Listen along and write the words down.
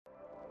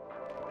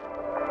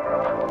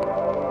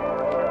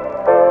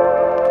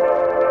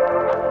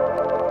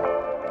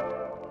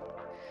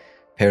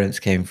parents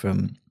came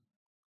from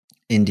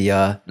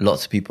India,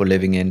 lots of people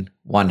living in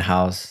one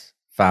house,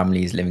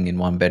 families living in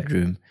one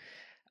bedroom,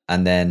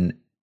 and then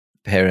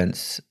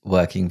parents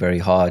working very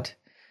hard,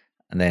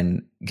 and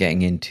then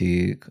getting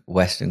into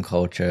Western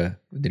culture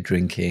with the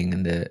drinking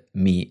and the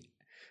meat,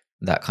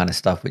 that kind of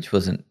stuff, which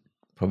wasn't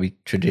probably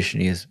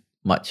traditionally as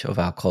much of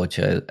our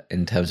culture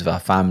in terms of our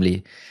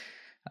family.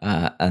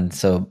 And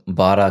so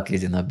Barak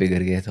is in a bigger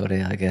gatore,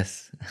 I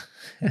guess.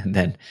 And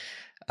then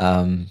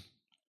um,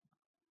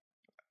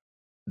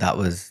 that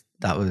was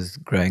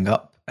growing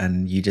up,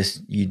 and you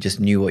just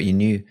knew what you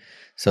knew.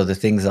 So the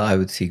things that I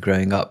would see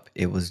growing up,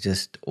 it was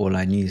just all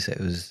I knew. So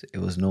it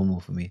was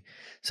normal for me.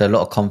 So a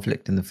lot of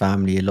conflict in the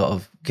family, a lot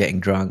of getting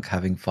drunk,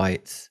 having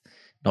fights,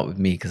 not with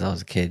me because I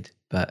was a kid,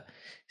 but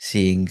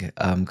seeing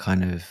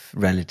kind of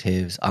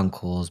relatives,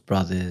 uncles,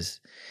 brothers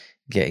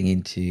getting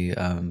into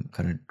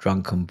kind of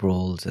drunken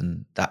brawls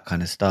and that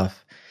kind of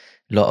stuff.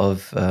 A lot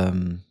of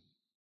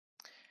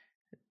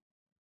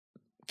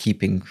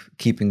keeping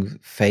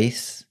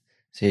face.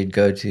 So you'd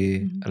go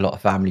to a lot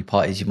of family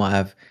parties. You might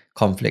have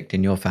conflict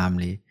in your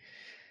family,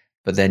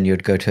 but then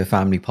you'd go to a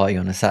family party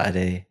on a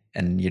Saturday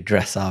and you'd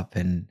dress up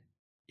and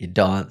you'd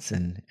dance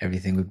and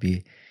everything would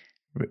be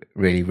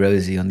really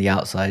rosy on the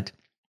outside.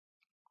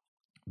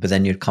 But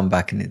then you'd come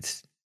back and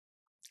it's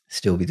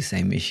still be the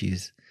same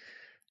issues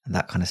and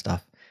that kind of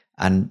stuff.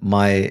 And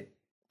my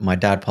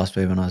dad passed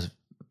away when I was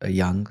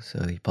young,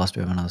 so he passed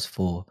away when I was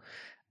 4,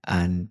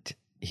 and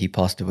he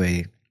passed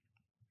away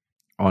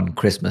on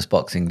Christmas,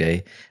 Boxing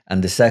Day,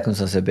 and the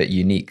circumstances are a bit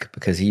unique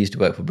because he used to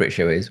work for British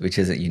Airways, which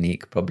isn't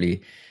unique.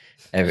 Probably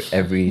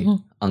every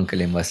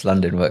uncle in West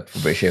London worked for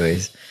British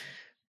Airways,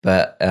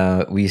 but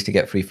we used to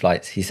get free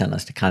flights. He sent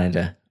us to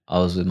Canada. I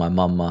was with my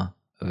mama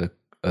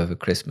over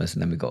Christmas,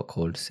 and then we got a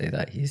call to say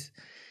that he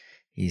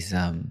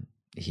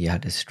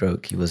had a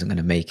stroke. He wasn't going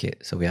to make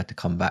it, so we had to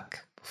come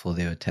back before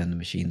they would turn the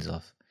machines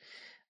off,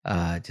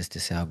 just to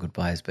say our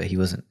goodbyes. But he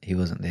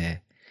wasn't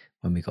there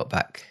when we got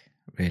back,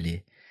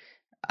 really.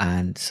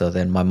 And so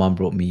then my mum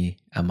brought me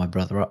and my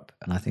brother up,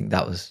 and I think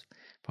that was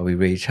probably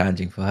really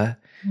challenging for her.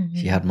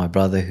 She had my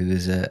brother who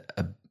is a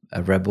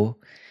rebel,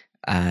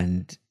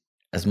 and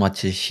as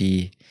much as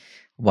she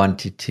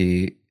wanted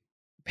to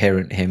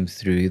parent him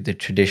through the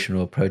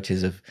traditional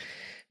approaches of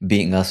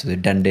beating us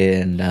with dande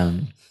and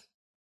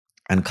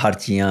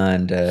kharchiyan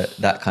and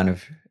that kind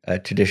of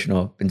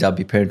traditional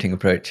Punjabi parenting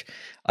approach,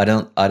 I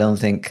don't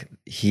think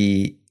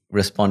he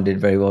responded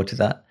very well to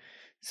that.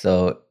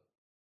 So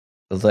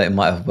although it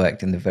might have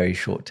worked in the very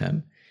short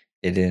term,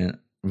 it didn't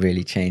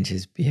really change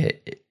his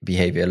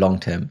behavior long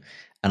term.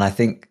 And I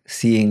think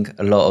seeing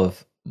a lot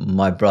of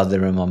my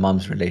brother and my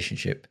mum's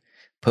relationship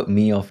put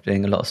me off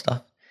doing a lot of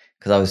stuff,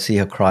 because I would see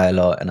her cry a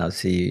lot, and I would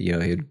see,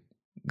 he'd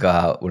go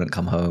out, wouldn't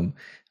come home.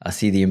 I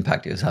see the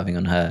impact it was having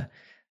on her.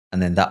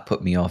 And then that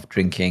put me off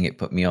drinking. It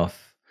put me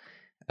off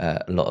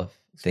a lot of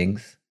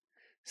things.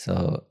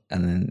 So,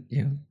 and then,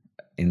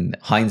 in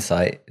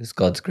hindsight, it's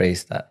God's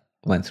grace that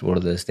I went through all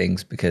of those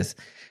things, because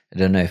I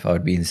don't know if I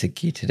would be in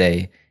Sikhi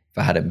today if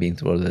I hadn't been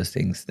through all of those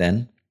things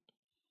then.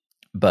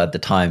 But at the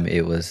time,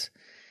 it was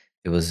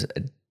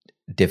a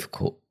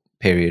difficult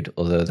period,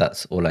 although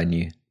that's all I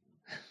knew.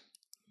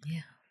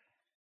 Yeah.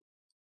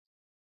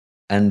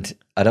 And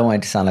I don't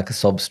want it to sound like a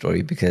sob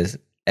story, because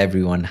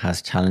everyone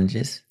has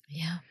challenges.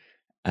 Yeah.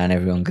 And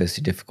everyone goes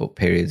through difficult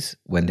periods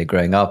when they're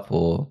growing up,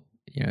 or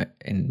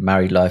in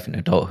married life, in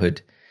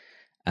adulthood.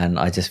 And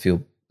I just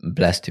feel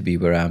blessed to be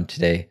where I am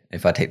today.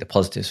 If I take the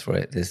positives for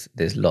it,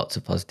 there's lots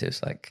of positives.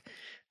 Like,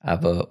 I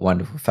have a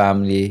wonderful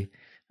family.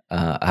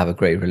 I have a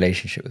great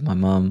relationship with my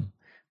mum.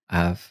 I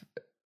have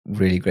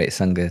really great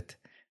sangat,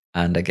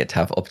 and I get to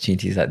have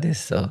opportunities like this.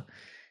 So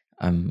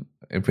I'm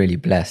really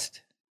blessed.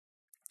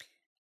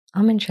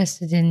 I'm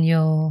interested in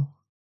your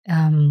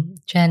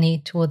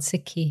journey towards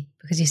Sikhi,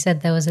 because you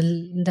said there was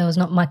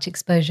not much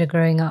exposure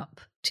growing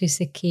up to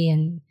Sikhi,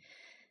 and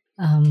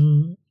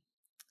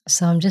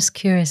so I'm just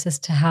curious as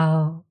to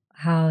how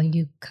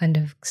you kind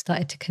of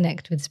started to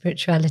connect with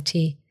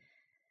spirituality.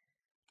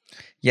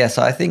 Yeah,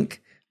 so I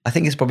think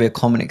it's probably a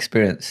common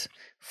experience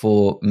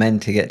for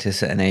men to get to a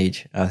certain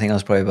age. I think I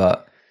was probably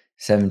about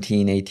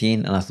 17,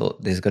 18, and I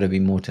thought there's got to be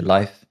more to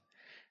life.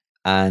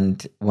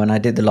 And when I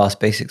did the Last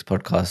Basics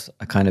podcast,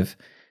 I kind of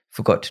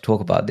forgot to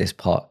talk about this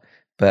part.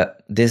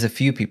 But there's a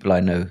few people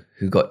I know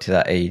who got to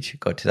that age,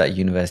 got to that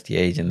university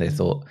age, and they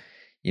thought,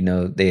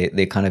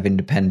 they're kind of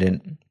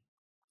independent.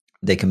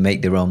 They can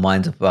make their own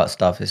minds up about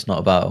stuff. It's not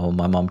about, oh,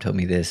 my mom told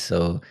me this,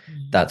 so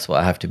that's what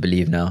I have to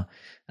believe now.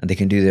 And they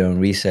can do their own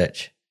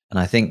research. And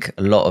I think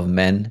a lot of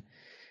men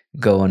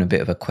go on a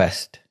bit of a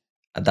quest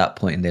at that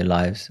point in their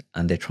lives,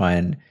 and they try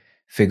and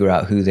figure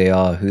out who they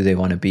are, who they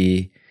want to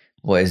be,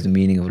 what is the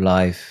meaning of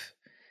life,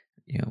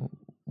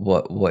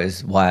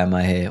 why am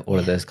I here, all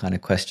of those kind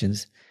of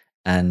questions.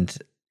 And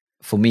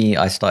for me,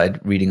 I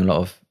started reading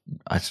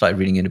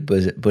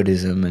into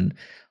Buddhism and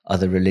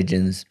other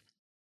religions,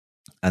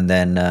 and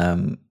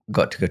then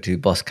got to go to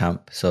Boss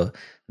Camp. So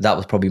that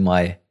was probably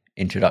my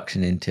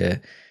introduction into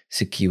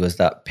Sikhi, was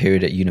that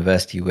period at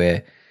university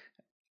where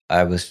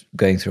I was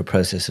going through a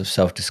process of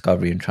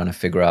self-discovery and trying to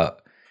figure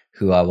out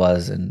who I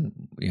was and,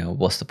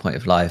 what's the point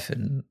of life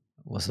and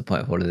what's the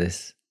point of all of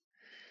this.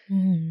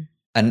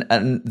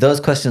 And those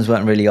questions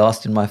weren't really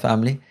asked in my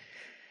family.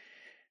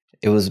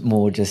 It was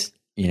more just,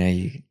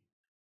 you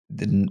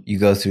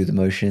go through the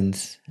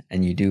motions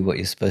and you do what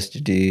you're supposed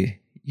to do.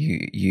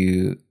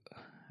 You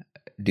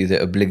do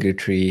the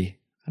obligatory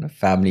kind of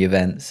family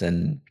events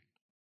and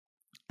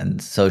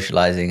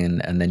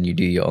socializing, and then you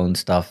do your own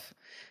stuff.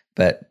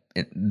 But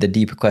the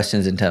deeper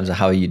questions in terms of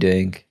how are you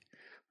doing,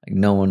 like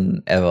no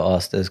one ever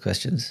asked those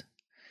questions.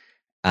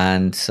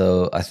 And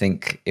so I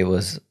think it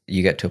was,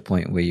 you get to a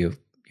point where you're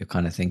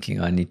kind of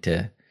thinking, I need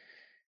to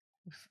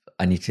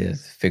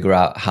figure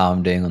out how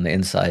I'm doing on the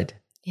inside.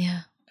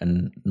 Yeah.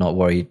 And not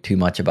worry too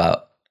much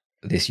about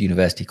this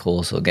university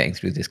course or getting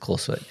through this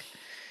coursework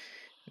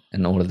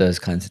and all of those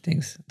kinds of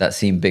things that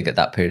seem big at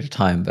that period of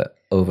time, but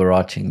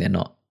overarching, they're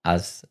not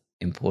as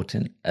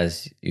important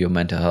as your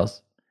mental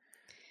health.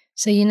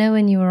 So,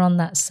 when you were on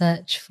that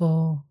search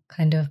for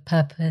kind of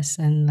purpose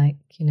and like,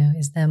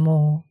 is there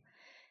more?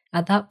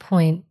 At that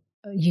point,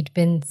 you'd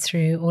been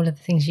through all of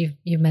the things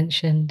you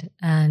mentioned.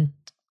 And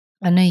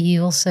I know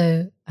you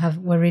also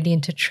were really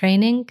into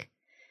training.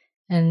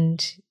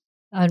 And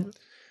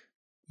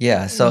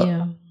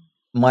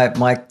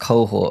my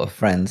cohort of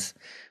friends,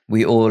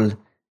 we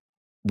were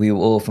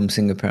all from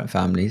single parent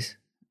families.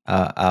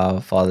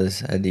 Our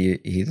fathers had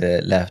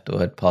either left or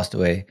had passed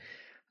away,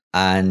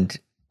 and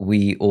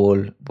we all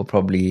were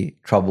probably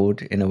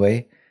troubled in a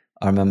way.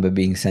 I remember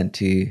being sent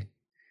to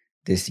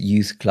this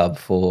youth club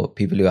for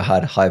people who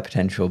had high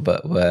potential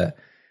but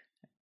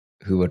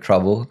who were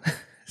trouble.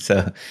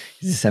 So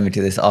he just sent me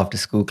to this after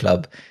school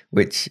club,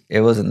 which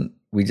it wasn't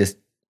that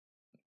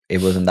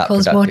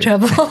caused productive. More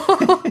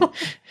trouble.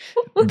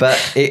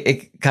 But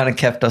it kind of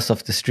kept us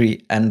off the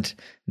street. And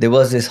there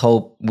was this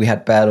we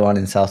had Pairwan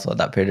in Southall at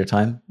that period of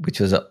time, which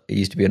was, it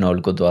used to be an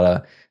old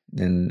Gurdwara.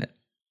 Then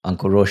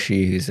Uncle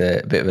Roshi, who's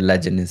a bit of a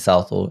legend in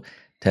Southall,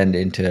 turned it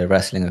into a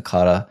wrestling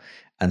akhada.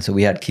 And so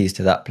we had keys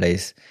to that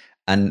place.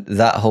 And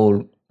that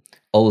whole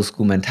old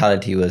school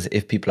mentality was,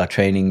 if people are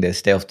training, they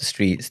stay off the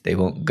streets, they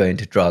won't go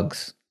into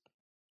drugs.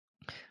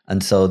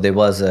 And so there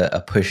was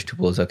a push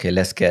towards, okay,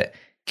 let's get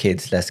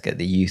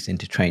the youth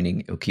into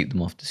training. It'll keep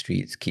them off the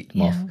streets, keep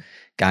them off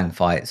gang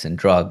fights and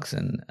drugs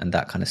and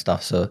that kind of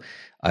stuff. So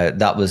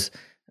that was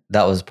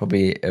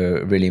probably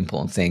a really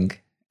important thing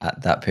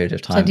at that period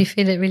of time. So do you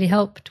feel it really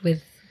helped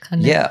with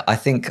kind of... Yeah, I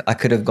think I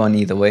could have gone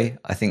either way.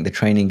 I think the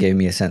training gave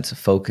me a sense of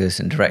focus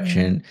and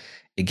direction. Yeah.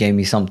 It gave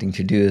me something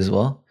to do as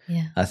well.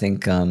 Yeah. I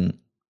think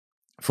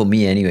for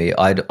me anyway,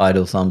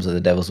 idle thumbs are the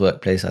devil's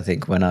workplace. I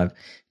think when I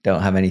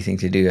don't have anything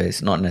to do,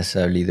 it's not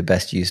necessarily the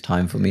best used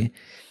time for me.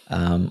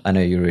 I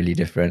know you're really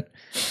different,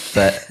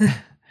 but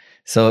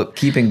so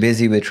keeping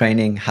busy with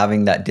training,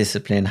 having that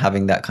discipline,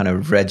 having that kind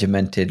of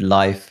regimented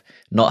life,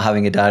 not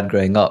having a dad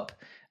growing up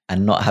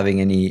and not having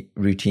any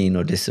routine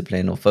or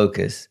discipline or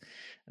focus,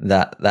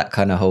 that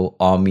kind of whole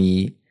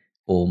army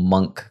or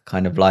monk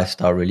kind of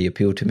lifestyle really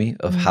appealed to me,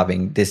 of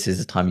having, this is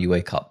the time you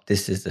wake up,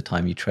 this is the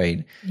time you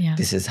train,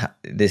 this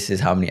is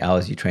how many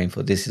hours you train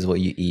for, this is what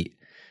you eat.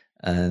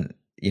 And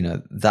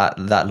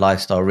that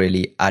lifestyle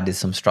really added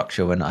some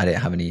structure when I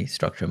didn't have any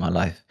structure in my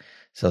life.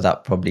 So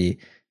that probably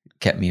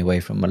kept me away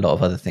from a lot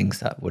of other things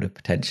that would have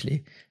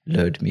potentially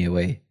lured me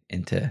away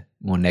into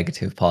more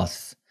negative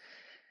paths.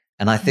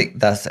 And I think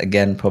that's,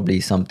 again,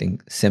 probably something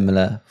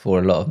similar for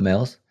a lot of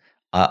males.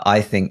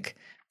 I think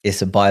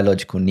it's a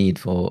biological need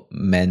for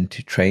men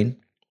to train.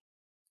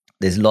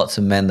 There's lots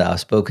of men that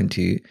I've spoken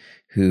to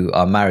who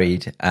are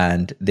married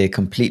and they're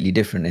completely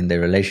different in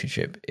their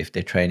relationship if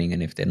they're training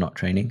and if they're not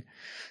training.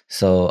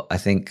 So I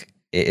think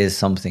it is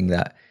something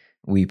that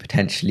we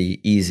potentially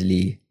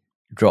easily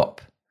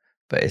drop,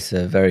 but it's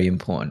a very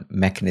important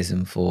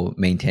mechanism for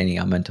maintaining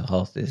our mental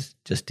health, is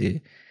just to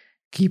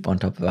keep on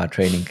top of our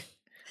training.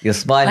 You're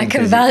smiling. I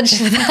can vouch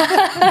for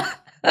that.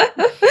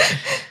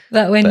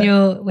 But when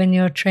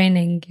you're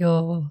training,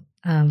 you're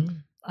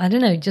I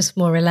don't know, just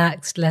more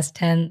relaxed, less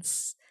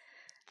tense.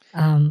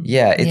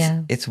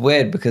 It's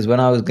weird because when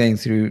I was going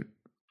through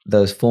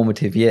those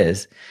formative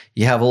years,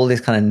 you have all this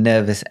kind of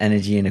nervous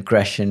energy and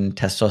aggression,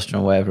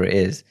 testosterone, whatever it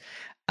is,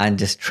 and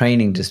just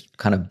training just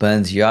kind of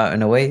burns you out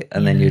in a way,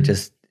 and then you're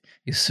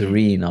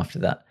serene after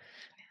that,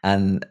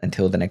 and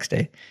until the next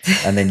day,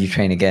 and then you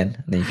train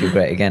again, and then you feel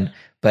great again.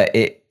 But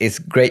it's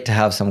great to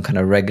have some kind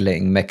of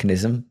regulating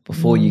mechanism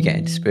before you get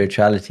into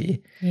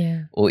spirituality,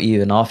 or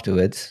even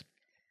afterwards.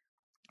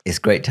 It's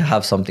great to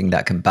have something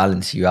that can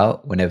balance you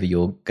out whenever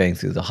you're going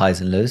through the highs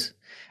and lows.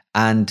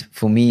 And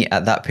for me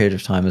at that period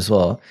of time as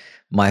well,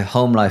 my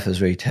home life was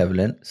very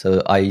turbulent.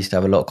 So I used to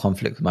have a lot of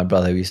conflict with my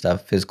brother. We used to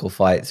have physical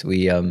fights.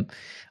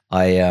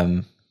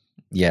 I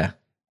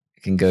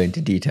can go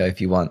into detail if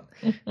you want,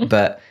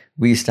 but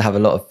we used to have a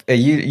lot of,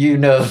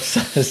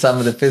 some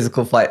of the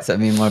physical fights that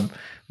me and my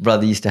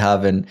brother used to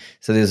have. And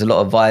so there was a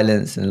lot of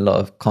violence and a lot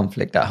of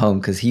conflict at home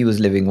because he was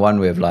living one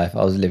way of life.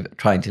 I was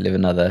trying to live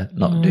another,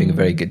 not doing a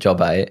very good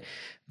job at it.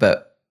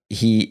 But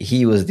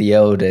he was the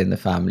elder in the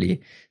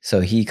family,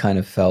 so he kind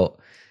of felt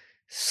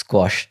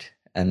squashed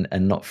and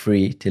not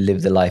free to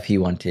live the life he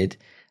wanted.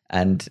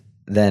 And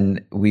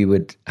then we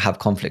would have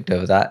conflict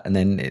over that, and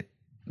then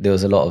there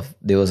was a lot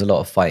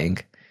of fighting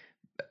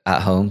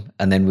at home.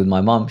 And then with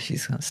my mom,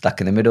 she's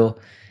stuck in the middle,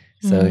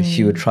 so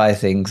she would try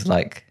things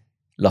like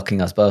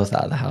locking us both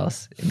out of the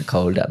house in the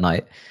cold at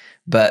night.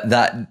 But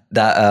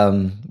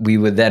that we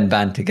would then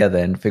band together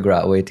and figure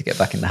out a way to get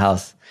back in the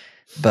house.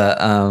 But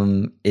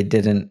it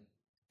didn't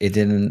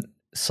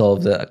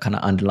solve the kind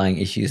of underlying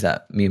issues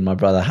that me and my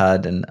brother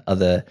had, and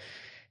other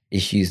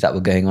issues that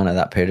were going on at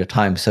that period of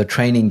time. So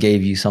training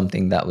gave you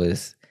something that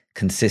was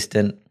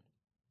consistent,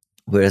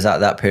 whereas at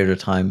that period of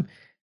time,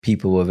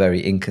 people were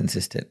very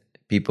inconsistent.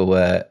 People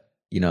were,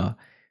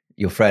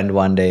 your friend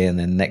one day, and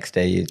then next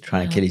day you're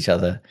trying to kill each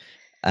other.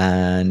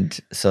 And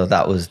so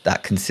that was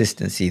that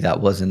consistency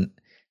that wasn't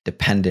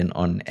dependent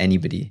on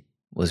anybody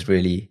was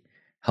really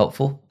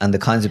helpful. And the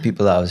kinds of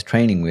people that I was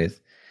training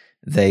with,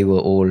 they were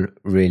all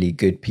really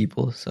good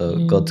people.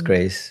 So God's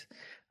grace,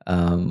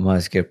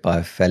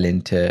 I fell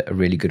into a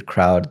really good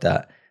crowd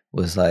that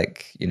was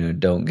like,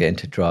 don't get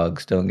into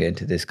drugs, don't get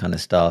into this kind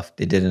of stuff.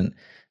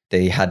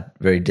 They had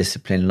very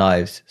disciplined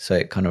lives. So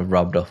it kind of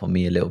rubbed off on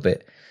me a little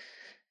bit.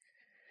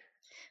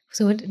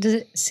 So does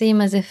it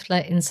seem as if,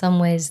 like, in some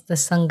ways the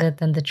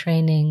Sangat and the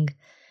training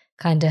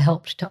kind of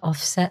helped to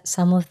offset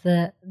some of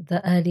the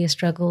earlier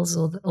struggles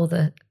or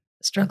the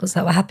struggles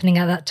that were happening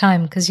at that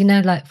time? Because,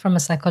 like, from a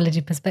psychology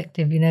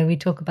perspective, we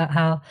talk about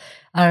how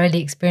our early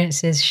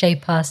experiences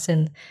shape us,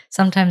 and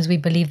sometimes we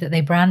believe that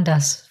they brand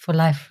us for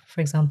life,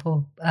 for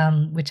example,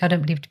 which I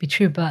don't believe to be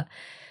true. But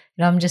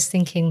I'm just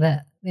thinking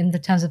that in the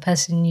terms of the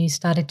person you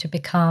started to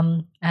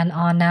become and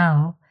are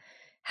now,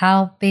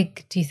 how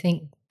big do you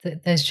think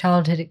that those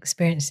childhood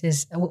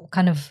experiences,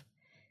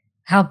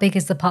 how big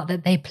is the part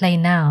that they play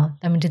now?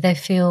 I mean, do they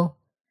feel,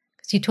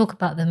 because you talk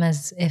about them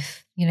as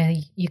if,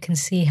 you can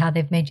see how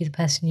they've made you the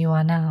person you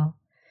are now.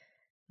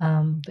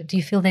 But do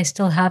you feel they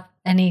still have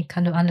any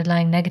kind of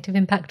underlying negative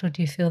impact, or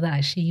do you feel that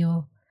actually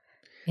you're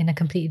in a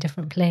completely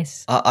different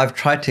place? I've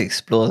tried to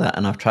explore that,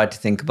 and I've tried to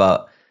think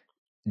about,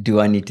 do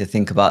I need to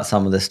think about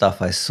some of the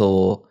stuff I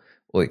saw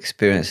or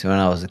experienced when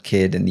I was a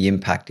kid and the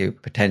impact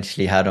it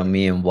potentially had on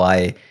me, and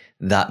why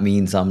that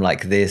means I'm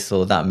like this,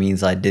 or that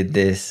means I did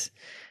this.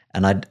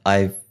 And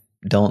I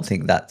don't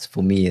think that's,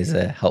 for me, is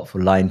a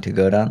helpful line to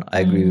go down.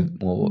 I agree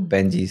with more what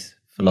Benji's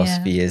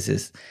philosophy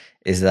is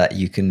that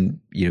you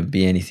can,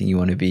 be anything you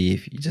want to be.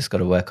 If you just got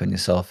to work on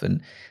yourself,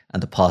 and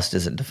the past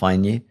doesn't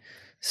define you.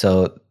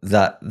 So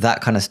that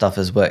kind of stuff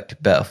has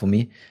worked better for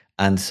me.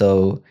 And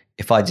so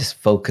if I just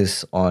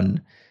focus on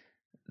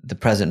the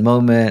present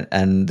moment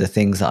and the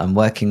things that I'm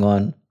working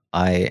on,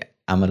 I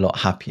am a lot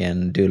happier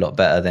and do a lot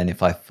better than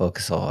if I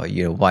focus on,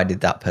 why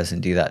did that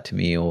person do that to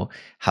me, or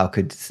how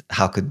could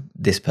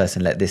this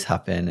person let this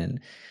happen, and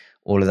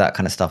all of that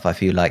kind of stuff. I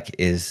feel like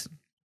is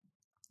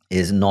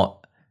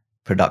not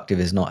productive,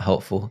 is not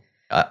helpful.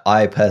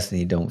 I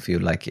personally don't feel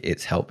like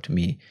it's helped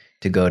me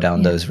to go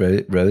down those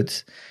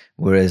roads.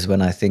 Whereas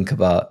when I think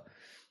about,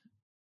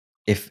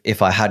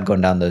 if I had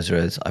gone down those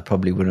roads, I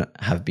probably wouldn't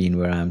have been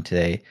where I am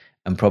today,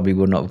 and probably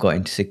would not have got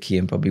into Sikhi,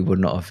 and probably would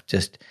not have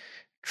just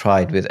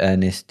tried with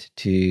earnest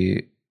to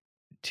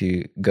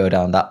go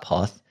down that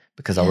path,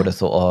 because I would have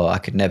thought, I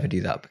could never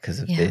do that because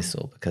of this,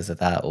 or because of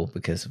that, or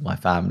because of my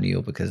family,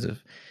 or because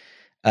of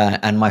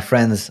and my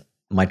friends,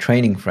 my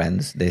training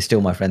friends, they're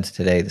still my friends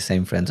today, the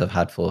same friends I've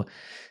had for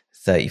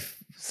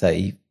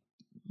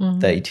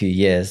 32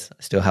 years.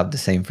 I still have the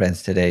same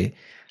friends today,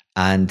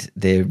 and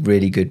they're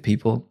really good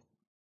people,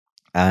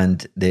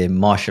 and they're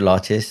martial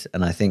artists.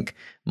 And I think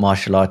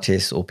martial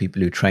artists, or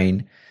people who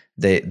train,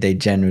 they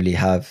generally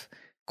have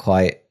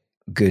quite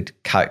good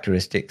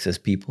characteristics as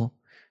people.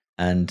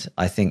 And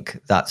I think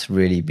that's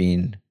really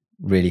been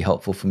really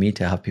helpful for me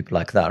to have people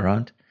like that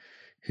around,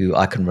 who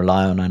I can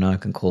rely on. I know I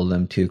can call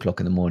them 2:00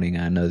 in the morning.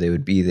 I know they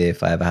would be there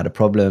if I ever had a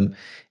problem.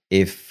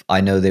 If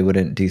I know they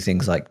wouldn't do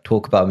things like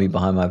talk about me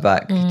behind my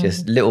back,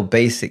 just little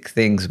basic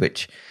things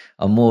which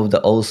are more of the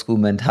old school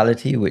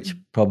mentality, which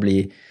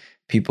probably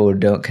people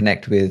don't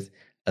connect with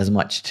as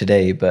much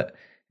today. But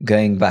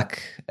going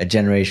back a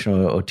generation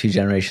or 2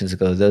 generations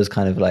ago, those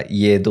kind of like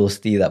 "Ye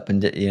Dosti," that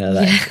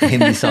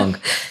Hindi song.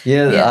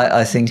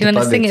 I sing. Do you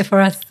want to sing it for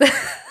us?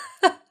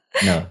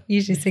 No.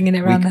 Usually singing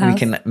it around the house. We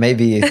can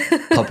maybe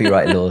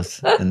copyright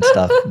laws and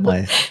stuff.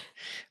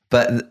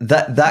 But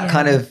that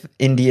kind of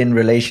Indian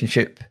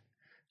relationship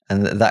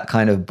and that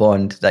kind of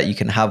bond that you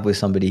can have with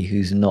somebody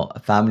who's not a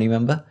family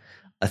member,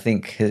 I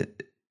think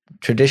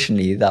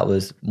traditionally that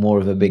was more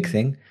of a big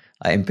thing.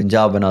 In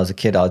Punjab, when I was a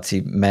kid, I'd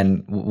see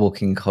men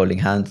walking, holding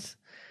hands,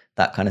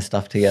 that kind of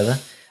stuff together.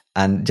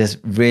 And just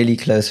really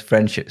close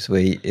friendships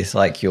where it's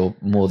like you're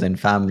more than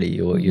family,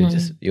 or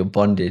you're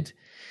bonded.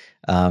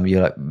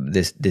 You're like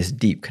this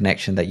deep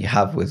connection that you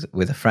have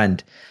with a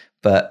friend.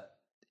 But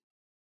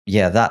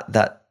yeah,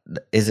 that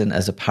isn't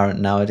as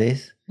apparent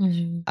nowadays.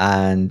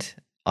 And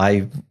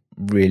I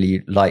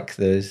really like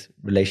those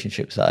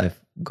relationships that I've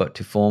got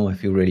to form. I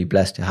feel really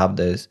blessed to have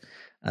those.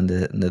 and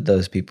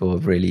those people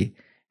have really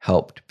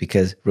helped,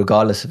 because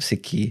regardless of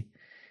Sikhi,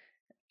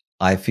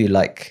 I feel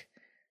like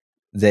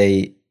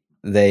they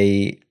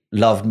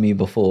loved me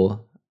before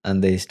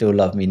and they still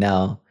love me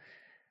now.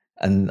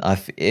 And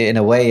in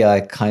a way,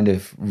 I kind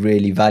of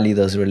really value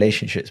those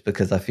relationships,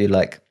 because I feel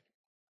like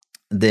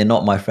they're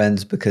not my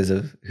friends because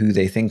of who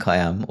they think I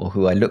am or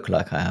who I look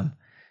like I am,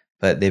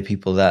 but they're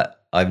people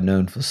that I've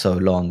known for so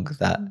long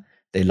that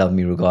they love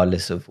me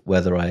regardless of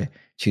whether I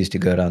choose to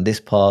go down this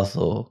path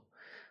or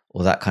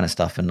that kind of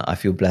stuff. And I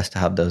feel blessed to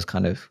have those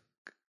kind of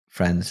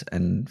friends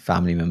and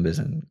family members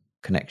and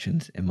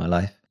connections in my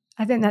life.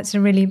 I think that's a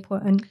really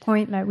important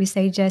point. Like we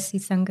say, Jaisi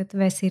Sangat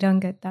Vaisi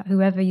Rangat, that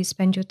whoever you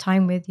spend your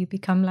time with, you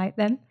become like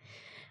them.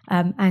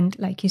 And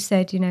like you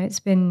said, it's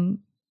been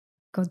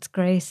God's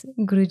grace,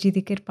 Guruji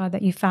di Kirpa,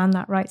 that you found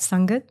that right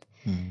Sangat.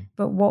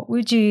 But what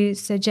would you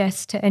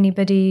suggest to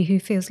anybody who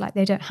feels like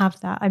they don't have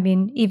that? I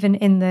mean, even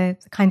in the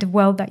kind of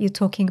world that you're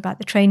talking about,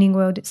 the training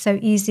world, it's so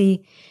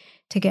easy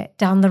to get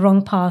down the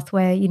wrong path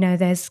where,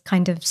 there's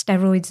kind of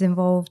steroids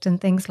involved and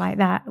things like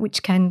that,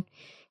 which can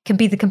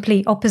be the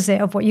complete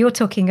opposite of what you're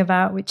talking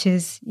about, which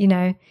is,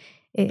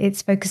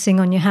 it's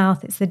focusing on your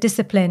health, it's the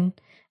discipline,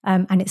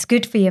 and it's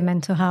good for your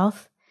mental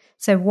health.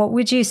 So what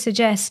would you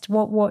suggest?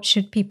 What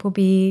should people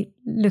be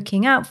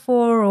looking out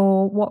for,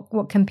 or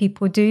what can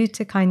people do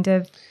to kind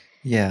of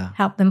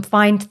help them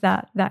find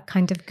that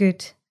kind of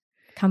good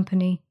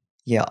company?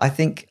 Yeah, I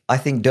think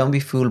don't be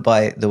fooled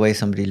by the way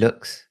somebody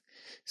looks.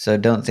 So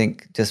don't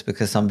think just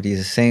because somebody is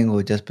a Singh,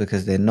 or just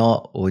because they're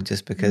not, or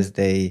just because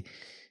they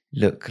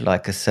look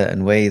like a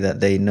certain way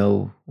that they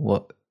know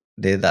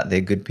that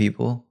they're good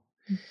people.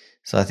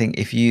 So I think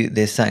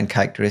there's certain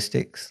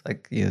characteristics,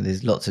 like,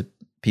 there's lots of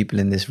people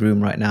in this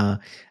room right now,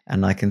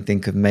 and I can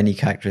think of many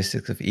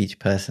characteristics of each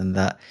person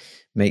that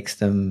makes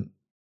them,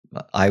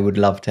 I would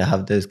love to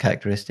have those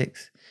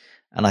characteristics.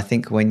 And I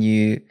think when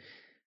you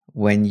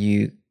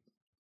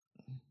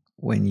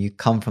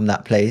come from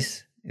that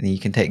place, and you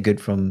can take good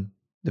from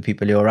the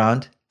people you're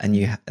around,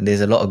 and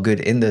there's a lot of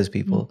good in those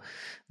people,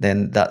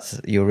 then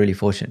you're really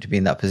fortunate to be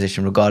in that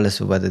position,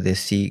 regardless of whether they're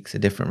Sikhs, a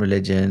different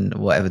religion,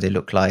 whatever they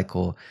look like,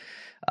 or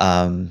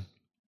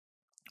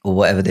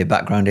whatever their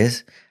background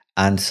is.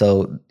 And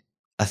so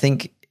I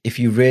think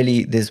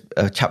there's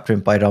a chapter in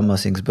Bhai Rama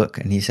Singh's book,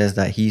 and he says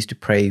that he used to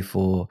pray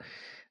for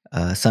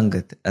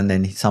Sangat, and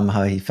then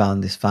somehow he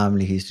found this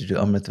family. He used to do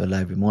Amrit Wala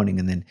every morning,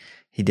 and then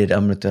he did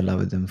Amrit Wala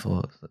with them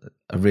for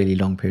a really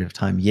long period of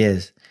time,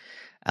 years.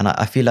 And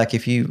I feel like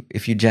if you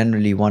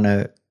generally want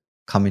to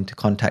come into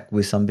contact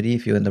with somebody,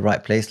 if you're in the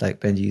right place, like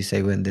Benji, you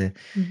say, when the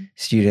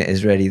student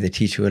is ready, the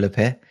teacher will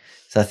appear.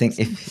 So I think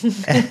if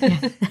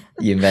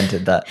you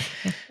invented that.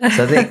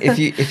 So I think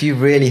if you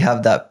really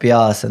have that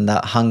piyas and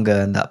that hunger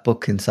and that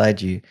book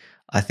inside you,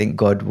 I think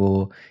God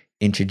will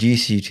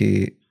introduce you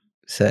to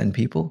certain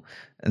people.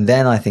 And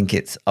then I think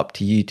it's up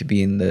to you to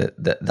be in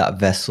that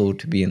vessel,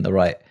 to be in the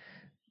right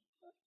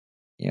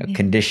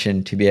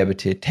condition, to be able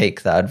to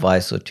take that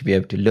advice, or to be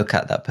able to look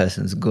at that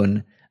person's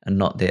gun and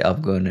not their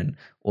avgun, and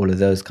all of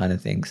those kind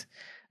of things.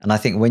 And I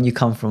think when you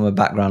come from a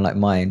background like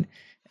mine,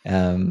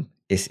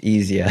 it's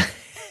easier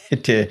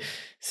to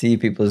see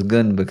people's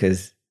gun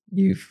because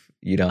you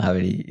don't have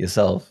any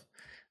yourself,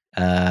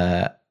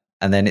 and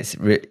then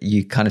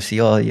you kind of see,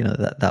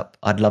 that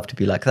I'd love to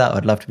be like that.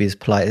 I'd love to be as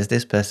polite as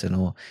this person,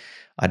 or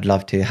I'd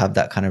love to have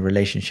that kind of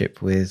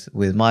relationship with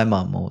my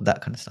mum, or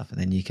that kind of stuff. And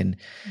then you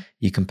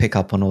can pick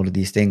up on all of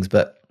these things.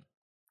 But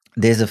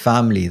there's a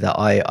family that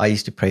I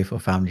used to pray for, a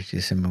family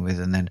to similar with,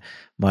 and then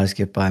Maharaj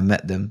Kirpa, I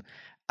met them,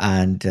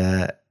 and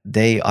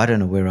I don't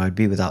know where I'd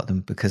be without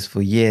them, because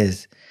for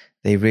years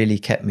they really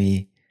kept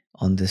me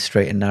on the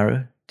straight and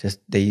narrow.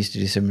 They used to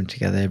do Simran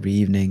together every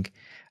evening,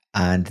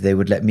 and they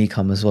would let me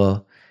come as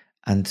well.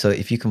 And so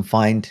if you can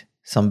find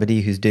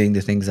somebody who's doing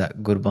the things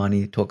that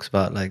Gurbani talks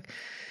about, like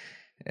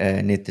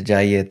Nit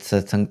Jayet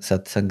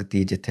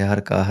Satsangati Jithe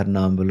Har Ka Har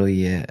Naam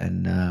Baloiye,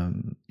 and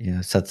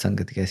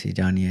Satsangat Kaisi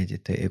Janiye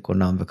Jithe Eko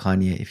Naam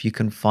Vakhaniye. If you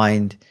can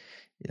find,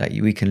 like,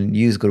 we can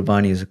use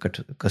Gurbani as a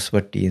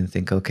kaswati and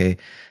think, okay,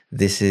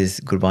 this is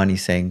Gurbani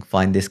saying,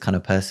 find this kind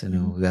of person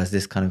who has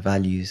this kind of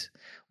values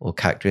or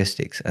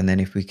characteristics. And then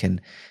if we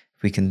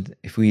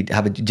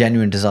have a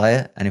genuine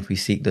desire, and if we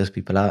seek those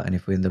people out, and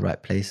if we're in the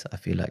right place, I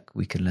feel like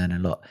we can learn a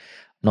lot.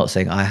 I'm not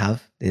saying I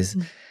have. There's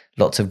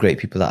lots of great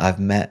people that I've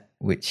met,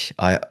 which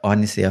I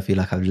feel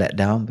like I've let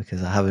down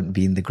because I haven't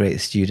been the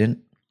greatest student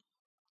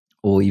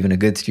or even a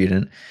good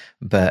student.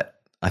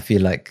 But I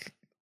feel like,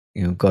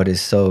 God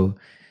is so,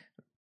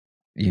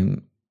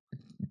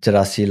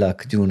 84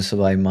 lakh June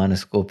Savai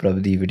Manas Ko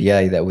Prabdi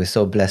Vidyai, that we're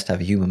so blessed to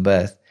have a human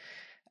birth.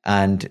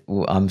 And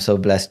I'm so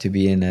blessed to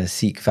be in a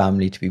Sikh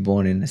family, to be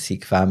born in a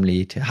Sikh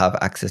family, to have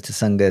access to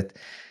Sangat.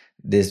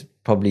 There's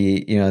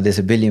probably, there's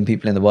a billion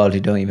people in the world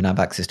who don't even have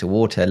access to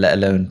water, let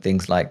alone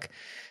things like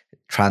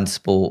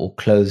transport or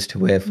clothes to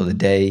wear for the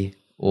day,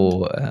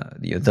 or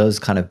those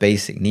kind of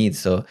basic needs.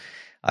 So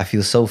I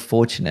feel so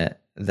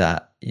fortunate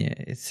that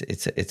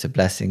it's a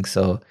blessing.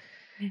 So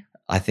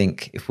I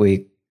think if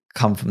we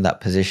come from that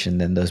position,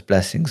 then those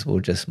blessings will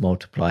just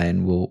multiply,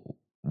 and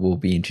will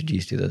be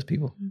introduced to those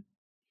people.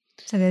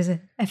 So there's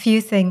a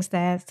few things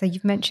there. So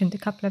you've mentioned a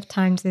couple of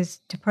times is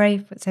to pray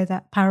for, so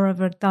that power of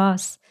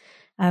Ardas.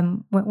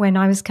 When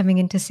I was coming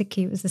into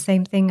Sikhi, it was the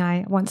same thing.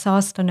 I once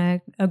asked on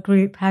a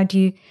group, how do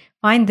you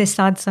find this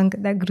sad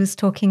sangat that Guru's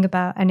talking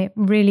about? And it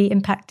really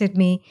impacted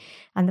me.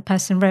 And the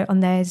person wrote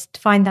on there is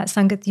to find that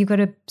sangat, you've got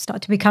to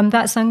start to become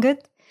that sangat.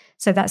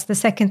 So that's the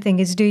second thing,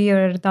 is do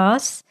your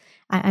Ardas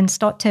and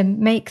start to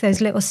make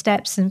those little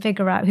steps and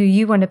figure out who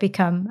you want to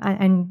become.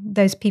 And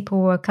those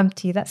people will come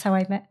to you. That's how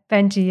I met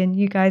Benji and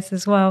you guys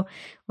as well,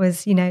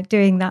 was,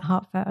 doing that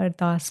heartfelt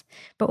Ardas.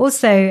 But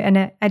also,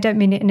 and I don't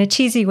mean it in a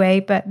cheesy way,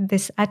 but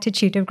this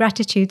attitude of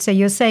gratitude. So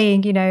you're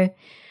saying,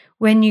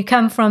 when you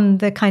come from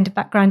the kind of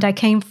background I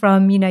came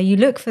from, you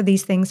look for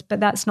these things, but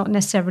that's not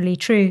necessarily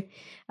true.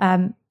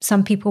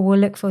 Some people will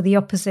look for the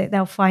opposite.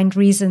 They'll find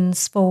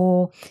reasons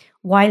for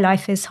why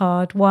life is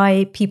hard,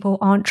 why people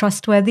aren't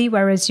trustworthy,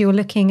 whereas you're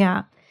looking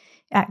at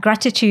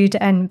gratitude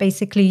and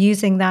basically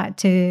using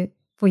that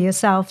for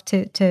yourself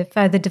to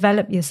further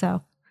develop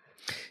yourself.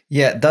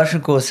 Yeah,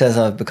 Darshan Kaur says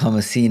I've become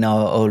a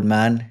senile old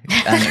man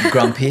and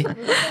grumpy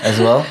as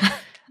well.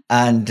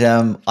 And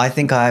I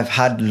think I've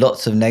had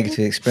lots of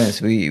negative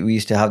experience. We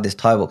used to have this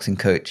Thai boxing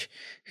coach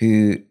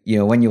who,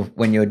 when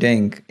you're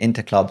doing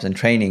interclubs and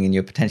training and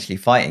you're potentially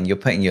fighting, you're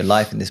putting your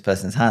life in this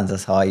person's hands.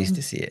 That's how I used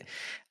to see it.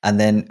 And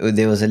then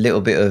there was a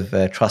little bit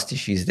of trust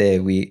issues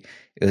there. It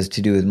was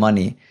to do with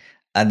money.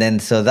 And then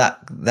so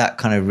that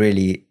kind of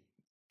really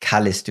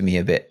calloused me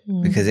a bit,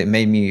 because it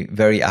made me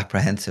very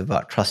apprehensive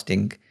about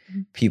trusting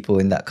people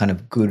in that kind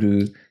of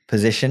guru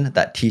position,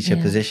 that teacher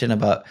position,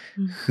 about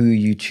who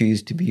you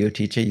choose to be your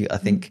teacher. I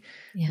think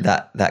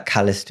that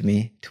calloused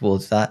me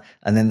towards that.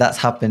 And then that's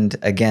happened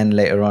again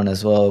later on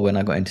as well when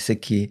I got into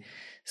Sikhi.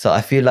 So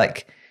I feel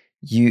like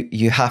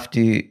you have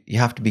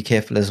to be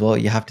careful as well.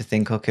 You have to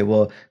think, okay,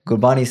 well,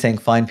 Gurbani is saying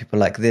find people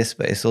like this,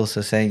 but it's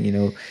also saying,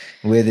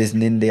 where there's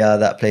Nindya,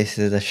 that place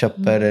is a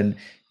Shappar, and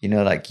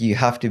like you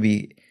have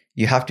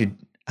to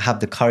have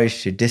the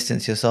courage to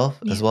distance yourself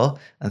as well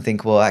and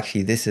think, well,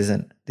 actually this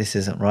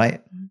isn't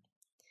right.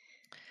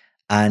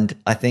 And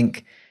I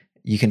think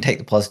you can take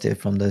the positive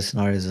from those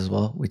scenarios as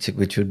well, which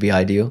would be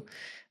ideal.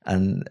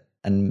 And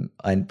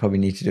I probably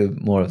need to do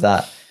more of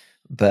that.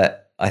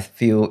 But I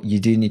feel you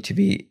do need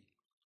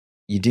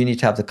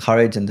to have the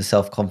courage and the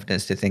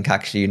self-confidence to think,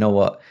 actually, you know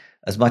what,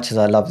 as much as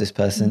I love this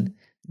person,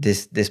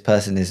 this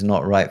person is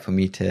not right for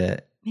me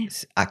to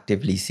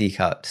actively seek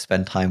out to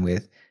spend time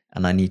with.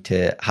 And I need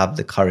to have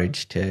the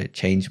courage to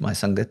change my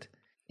sangat.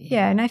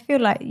 Yeah, and I feel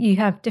like you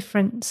have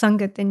different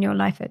sangat in your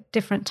life at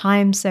different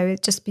times. So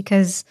it's just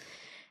because,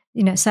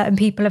 certain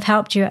people have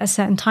helped you at a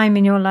certain time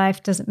in your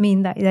life doesn't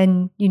mean that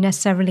then you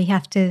necessarily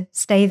have to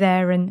stay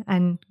there,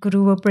 and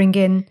Guru will bring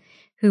in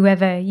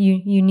whoever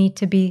you need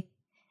to be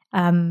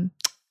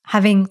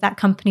having that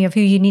company of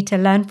who you need to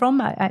learn from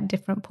at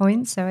different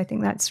points. So I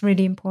think that's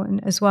really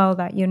important as well,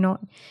 that you're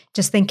not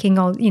just thinking,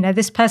 oh,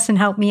 this person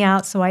helped me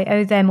out, so I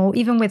owe them. Or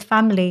even with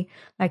family,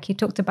 like you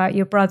talked about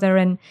your brother,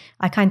 and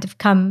I kind of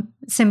come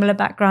similar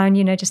background,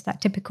 just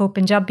that typical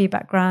Punjabi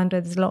background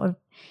where there's a lot of,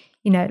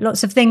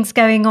 lots of things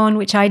going on,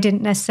 which I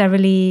didn't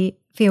necessarily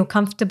feel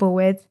comfortable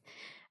with.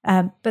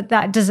 But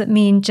that doesn't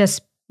mean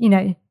just,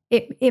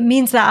 it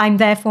means that I'm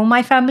there for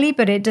my family,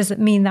 but it doesn't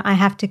mean that I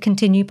have to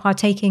continue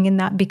partaking in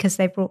that because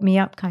they brought me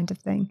up, kind of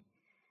thing,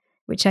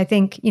 which I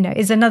think,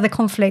 is another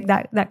conflict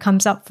that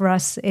comes up for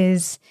us,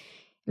 is,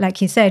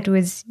 like you said,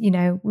 was,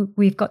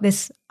 we've got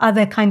this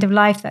other kind of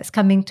life that's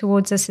coming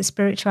towards us, the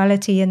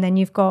spirituality, and then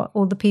you've got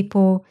all the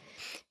people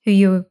who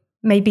you're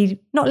maybe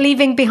not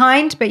leaving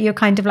behind, but you're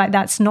kind of like,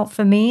 that's not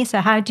for me.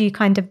 So how do you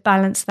kind of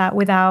balance that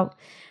without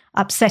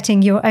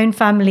upsetting your own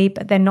family,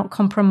 but then not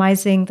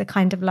compromising the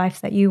kind of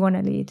life that you want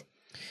to lead?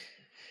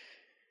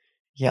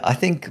 Yeah, I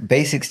think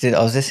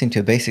I was listening to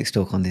a Basics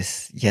talk on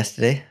this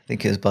yesterday. I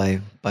think it was by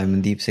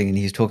Mandeep Singh, and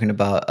he was talking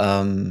about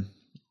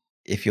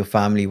if your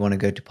family want to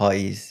go to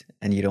parties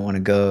and you don't want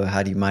to go,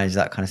 how do you manage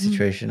that kind of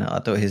situation? I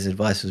thought his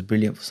advice was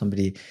brilliant for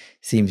somebody who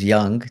seems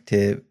young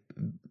to,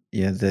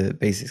 the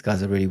Basics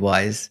guys are really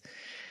wise.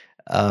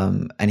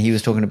 And he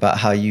was talking about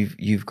how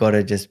you've got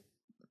to just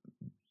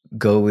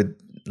go with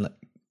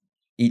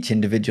each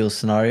individual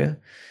scenario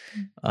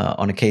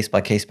on a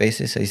case-by-case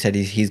basis. So he said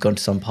he's gone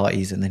to some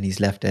parties and then he's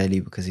left early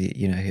because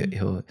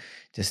he'll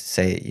just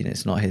say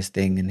it's not his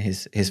thing, and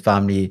his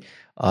family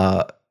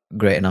are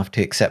great enough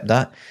to accept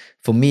that.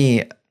 For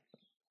me,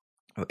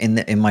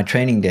 in my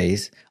training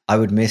days, I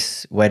would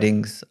miss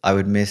weddings, I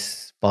would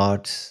miss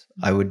parts,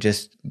 I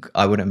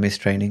wouldn't miss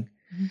training.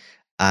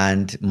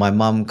 And my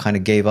mum kind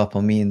of gave up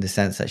on me in the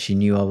sense that she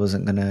knew I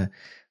wasn't going to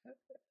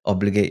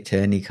obligate to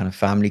any kind of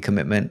family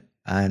commitment,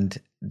 and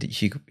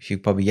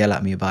she'd probably yell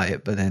at me about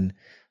it, but then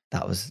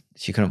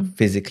she couldn't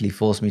physically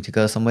force me to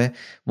go somewhere.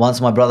 Once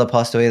my brother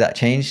passed away, that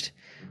changed,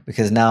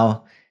 because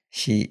now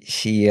she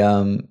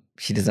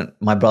doesn't,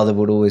 my brother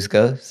would always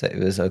go, so it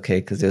was okay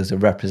because there was a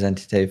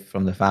representative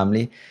from the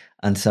family.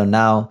 And so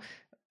now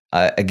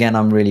again,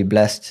 I'm really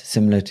blessed,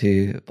 similar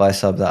to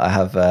Baisab, that I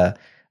have a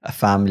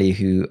family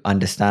who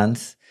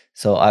understands.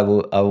 So I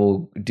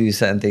will do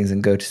certain things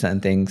and go to certain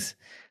things,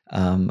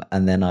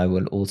 and then I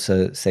will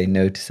also say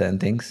no to certain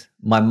things.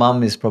 My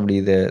mum is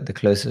probably the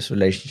closest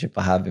relationship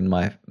I have in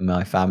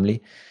my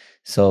family.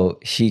 So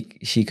she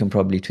can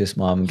probably twist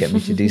my arm and get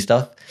me to do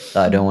stuff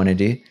that I don't want to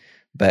do.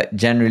 But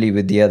generally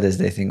with the others,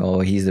 they think,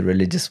 oh, he's the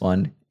religious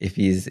one. If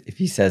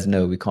he says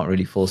no, we can't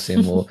really force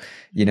him. Or,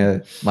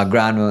 my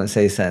gran won't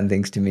say certain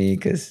things to me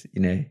because,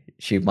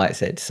 she might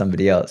say it to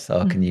somebody else.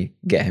 Oh, can you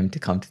get him to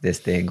come to this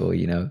thing? Or,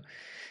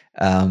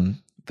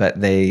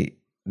 but they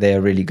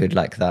are really good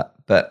like that.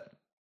 But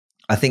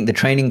I think the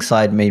training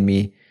side made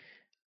me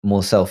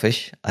more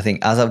selfish. I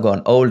think as I've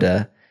gotten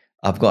older,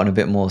 I've gotten a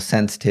bit more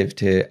sensitive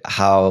to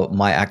how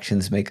my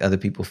actions make other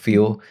people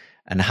feel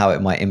and how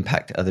it might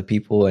impact other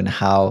people, and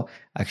how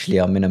actually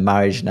I'm in a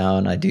marriage now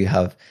and I do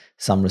have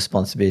some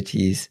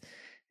responsibilities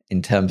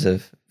in terms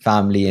of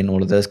family and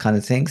all of those kind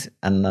of things.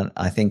 And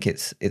I think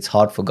it's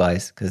hard for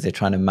guys because they're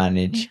trying to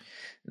manage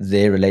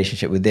their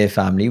relationship with their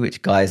family,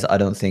 which guys, I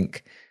don't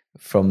think,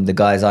 from the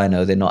guys I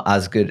know, they're not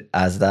as good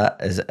as that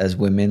as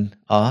women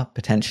are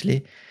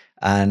potentially.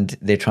 And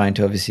they're trying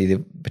to they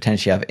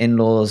potentially have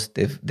in-laws.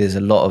 There's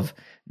a lot of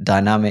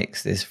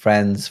dynamics. There's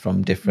friends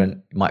from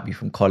different, it might be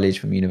from college,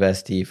 from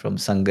university, from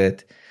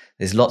Sangat.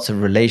 There's lots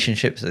of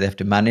relationships that they have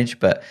to manage.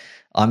 But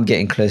I'm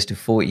getting close to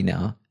 40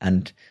 now,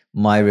 and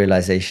my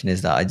realization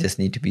is that I just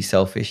need to be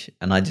selfish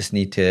and I just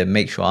need to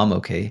make sure I'm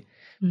okay.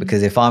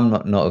 Because if I'm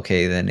not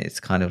okay, then it's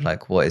kind of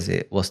like, what is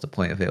it? What's the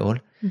point of it all?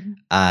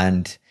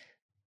 And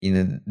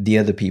the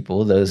other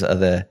people, those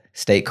other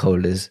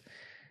stakeholders,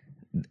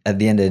 at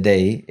the end of the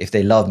day, if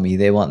they love me,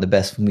 they want the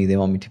best for me. They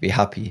want me to be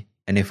happy.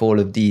 And if all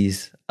of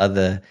these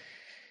other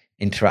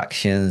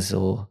interactions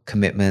or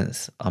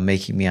commitments are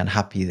making me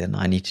unhappy, then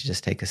I need to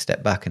just take a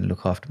step back and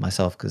look after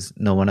myself, because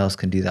no one else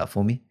can do that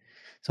for me.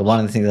 So one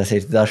of the things I say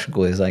to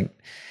Darshko is like,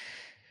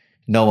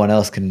 no one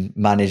else can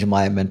manage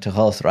my mental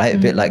health, right? A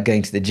bit like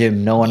going to the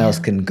gym. No one else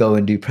can go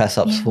and do press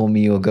ups for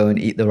me, or go and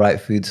eat the right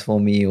foods for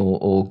me,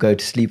 or go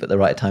to sleep at the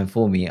right time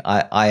for me.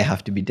 I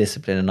have to be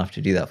disciplined enough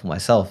to do that for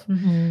myself.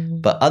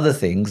 But other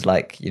things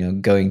like,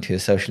 going to a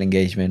social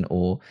engagement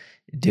or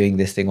doing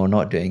this thing or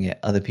not doing it,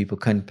 other people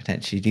can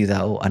potentially do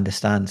that or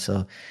understand.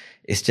 So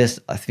it's just,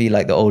 I feel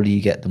like the older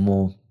you get, the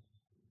more,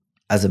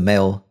 as a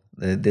male,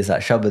 there's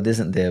that shabad,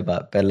 isn't there,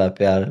 about Pehla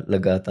Pyar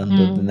Laga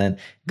Tandud, and then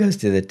goes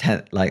to the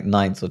 10th, like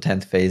 9th or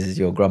 10th phase is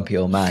your grumpy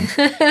old man.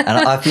 And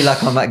I feel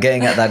like I'm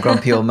getting at that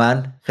grumpy old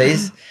man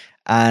phase.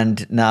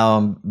 And now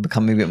I'm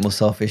becoming a bit more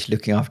selfish,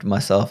 looking after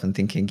myself and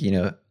thinking,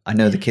 I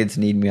know the kids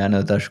need me, I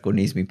know Darshko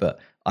needs me, but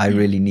I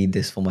really need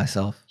this for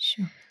myself.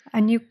 Sure.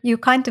 And you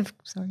kind of,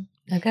 sorry.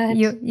 Okay.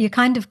 You're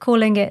kind of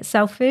calling it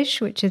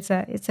selfish, which is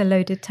it's a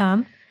loaded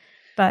term.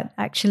 But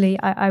actually,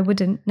 I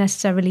wouldn't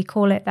necessarily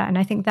call it that. And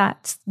I think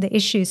that's the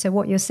issue. So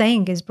what you're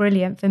saying is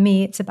brilliant. For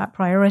me, it's about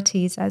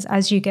priorities.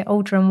 As you get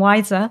older and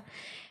wiser,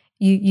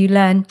 you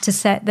learn to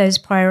set those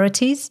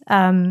priorities.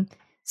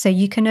 So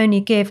you can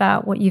only give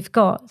out what you've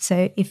got.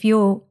 So if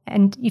you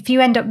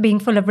end up being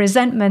full of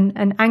resentment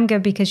and anger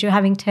because you're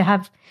having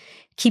to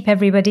keep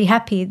everybody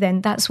happy,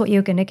 then that's what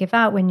you're going to give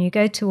out when you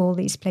go to all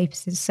these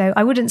places. So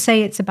I wouldn't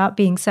say it's about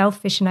being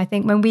selfish. And I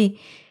think when we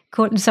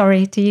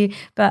sorry to you,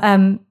 but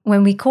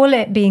when we call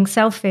it being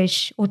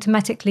selfish,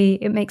 automatically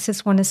it makes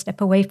us want to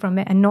step away from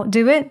it and not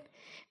do it,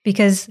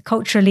 because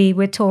culturally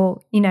we're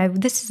taught,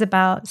 this is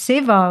about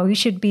seva, we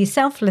should be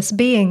selfless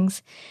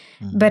beings.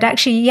 But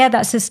actually,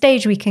 that's a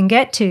stage we can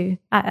get to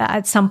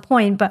at some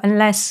point, but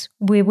unless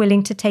we're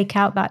willing to take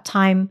out that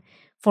time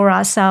for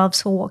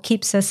ourselves, for what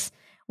keeps us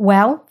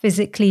well,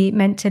 physically,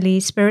 mentally,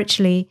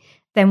 spiritually,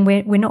 then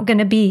we're not going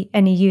to be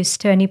any use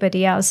to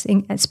anybody else,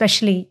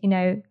 especially,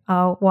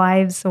 our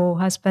wives or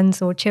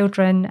husbands or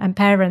children and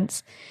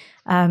parents.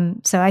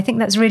 So I think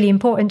that's really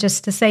important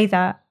just to say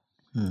that.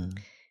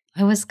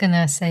 I was going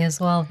to say as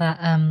well that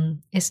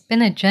it's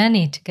been a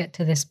journey to get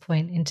to this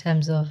point in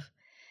terms of,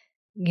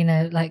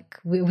 like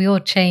we all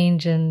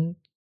change, and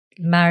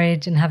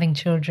marriage and having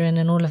children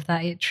and all of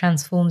that, it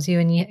transforms you,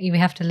 and you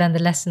have to learn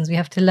the lessons we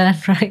have to learn,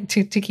 right,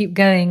 to keep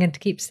going and to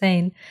keep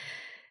sane.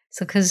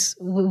 So, because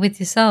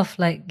with yourself,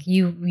 like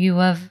you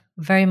are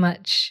very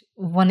much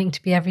wanting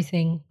to be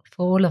everything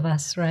for all of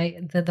us, right?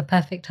 The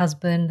perfect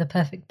husband, the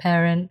perfect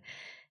parent,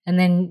 and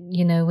then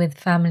with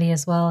family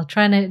as well,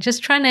 trying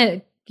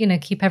to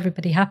keep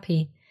everybody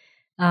happy,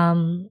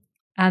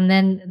 and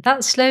then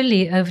that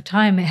slowly over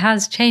time it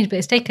has changed, but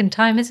it's taken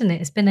time, isn't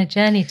it? It's been a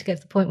journey to get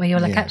to the point where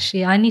you're like,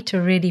 actually, I need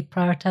to really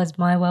prioritize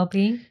my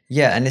well-being.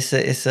 Yeah, and it's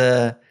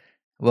a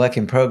work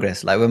in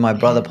progress. Like when my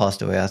brother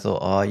passed away, I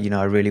thought, I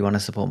really want to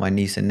support my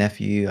niece and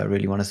nephew. I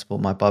really want to support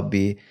my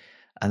bubby.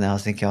 And then I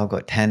was thinking, I've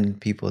got 10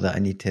 people that I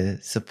need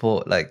to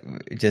support, like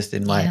just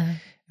in my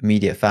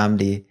immediate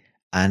family.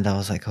 And I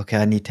was like, okay,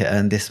 I need to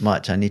earn this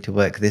much. I need to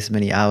work this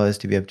many hours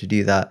to be able to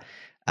do that.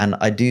 And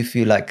I do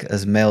feel like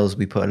as males,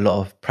 we put a lot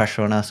of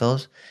pressure on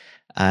ourselves.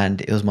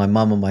 And it was my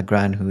mum and my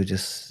gran who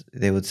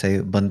they would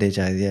say, Bande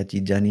jai diya,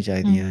 cheez jani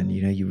jai diya. And,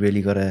 you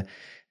really got to,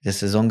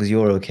 just as long as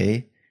you're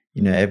okay,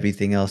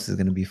 everything else is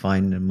going to be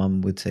fine. And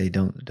mum would say,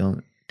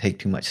 don't take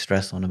too much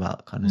stress on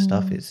about kind of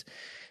stuff. It's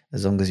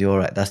as long as you're all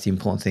right, that's the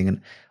important thing.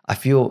 And I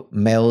feel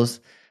males,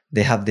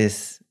 they have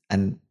this,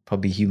 and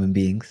probably human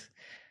beings,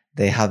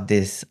 they have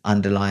this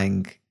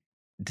underlying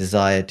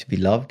desire to be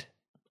loved.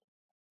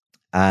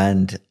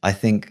 And I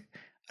think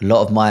a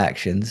lot of my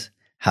actions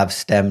have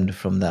stemmed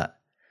from that.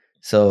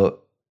 So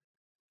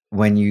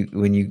when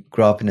you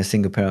grow up in a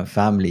single parent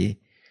family,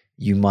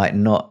 you might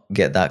not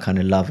get that kind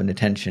of love and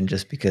attention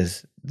just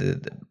because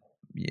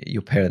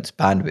your parents'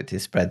 bandwidth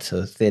is spread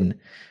so thin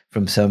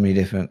from so many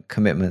different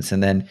commitments.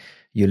 And then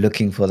you're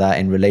looking for that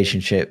in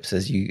relationships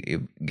as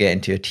you get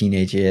into your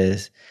teenage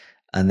years,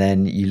 and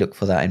then you look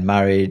for that in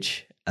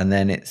marriage, and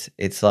then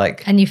it's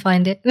like, and you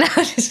find it. No,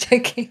 I'm just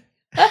joking.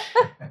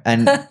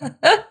 and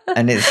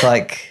it's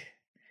like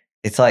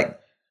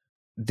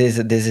there's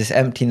this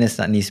emptiness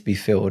that needs to be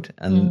filled,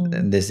 and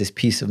there's this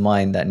peace of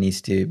mind that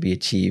needs to be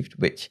achieved,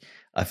 which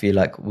I feel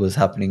like was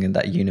happening in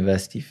that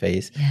university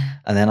phase.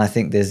 And then I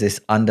think there's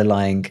this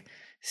underlying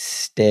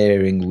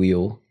steering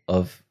wheel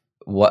of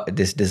what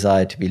this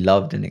desire to be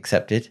loved and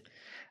accepted,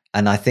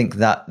 and I think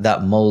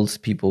that molds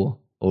people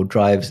or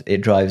drives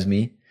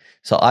me.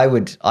 So I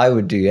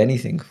would do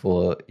anything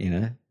for,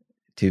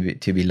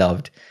 to be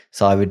loved.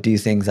 So I would do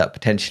things that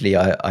potentially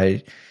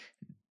I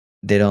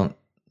don't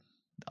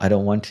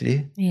want to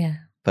do. Yeah.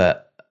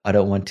 But I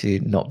don't want to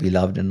not be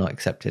loved and not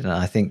accepted. And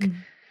I think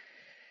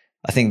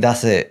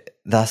that's it.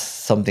 That's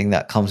something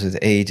that comes with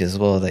age as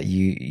well, that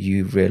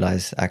you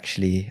realize,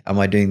 actually, am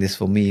I doing this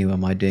for me, or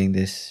am I doing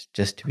this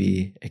just to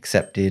be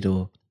accepted,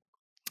 or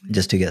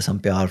just to get some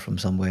PR from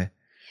somewhere?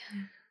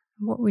 Yeah.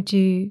 What would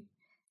you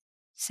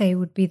say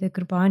would be the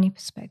Gurbani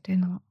perspective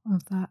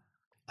of that?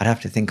 I'd have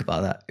to think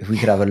about that. If we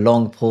could have a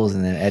long pause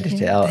and then edit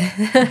it out.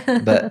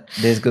 But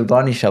there's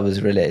Gurbani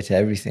Shabads related to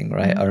everything,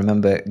 right? I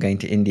remember going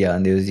to India,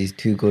 and there was these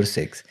two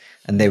Gursikhs,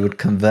 and they would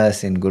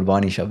converse in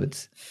Gurbani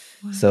Shabads.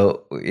 Wow.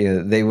 So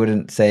they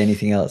wouldn't say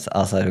anything else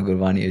outside of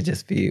Gurbani. It would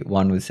just be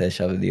one would say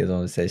Shabad, the other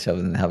one would say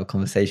Shabad, and have a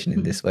conversation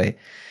in this way.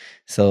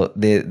 So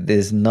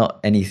there's not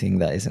anything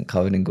that isn't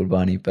covered in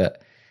Gurbani.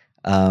 But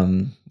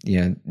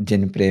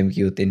Jin Prem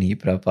Ki Utin Hi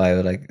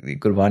Prapayo, like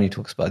Gurbani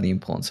talks about the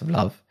importance of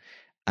love,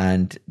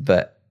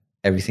 but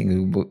everything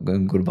in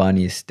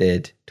Gurbani is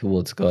steered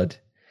towards God.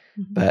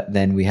 But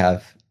then we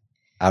have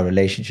our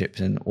relationships,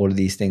 and all of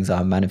these things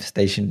are a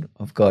manifestation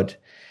of God.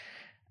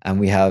 And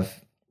we have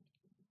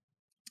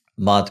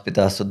Mat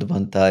Pita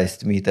Sudbanta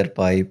Istmitar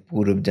Pai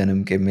Purab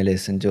Janam Ke Mile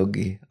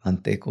Sanjogi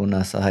Ante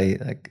Kona Sahai,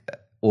 like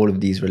all of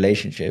these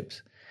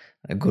relationships.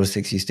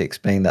 Gursikhs used to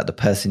explain that the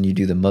person you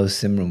do the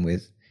most Simran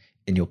with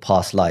in your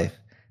past life,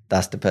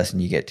 that's the person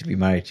you get to be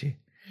married to.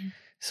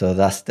 So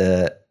that's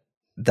the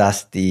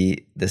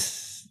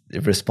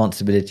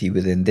responsibility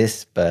within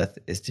this birth,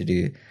 is to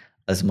do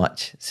as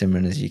much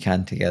Simran as you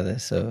can together.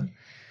 So,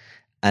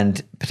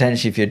 and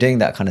potentially if you're doing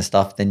that kind of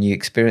stuff, then you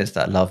experience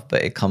that love,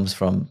 but it comes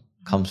from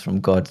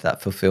God.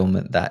 That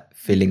fulfillment, that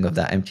feeling of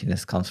that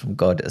emptiness comes from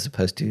God, as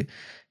opposed to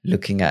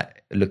looking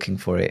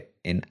for it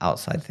in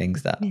outside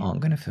things that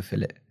aren't going to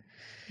fulfill it.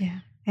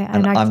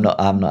 And I'm not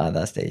at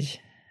that stage.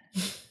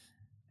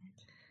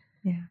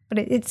 Yeah, but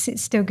it's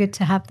still good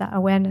to have that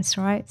awareness,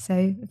 right?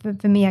 So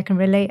for me, I can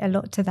relate a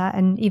lot to that.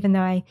 And even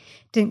though I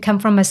didn't come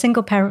from a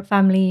single parent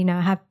family,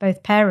 I have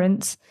both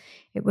parents,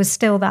 it was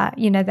still that,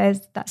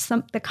 there's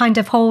the kind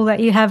of hole that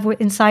you have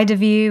inside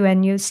of you,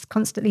 and you're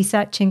constantly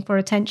searching for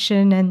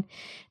attention, and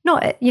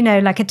not,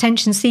 like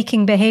attention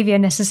seeking behavior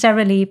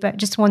necessarily, but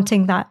just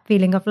wanting that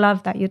feeling of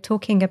love that you're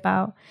talking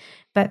about.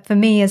 But for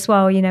me as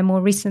well, more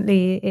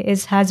recently,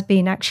 has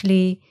been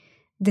actually,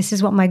 this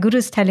is what my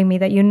guru's telling me,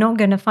 that you're not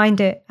going to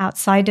find it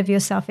outside of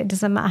yourself. It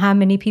doesn't matter how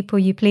many people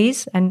you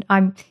please. And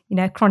I'm,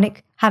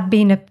 have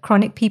been a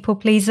chronic people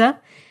pleaser.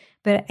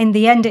 But in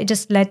the end, it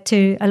just led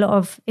to a lot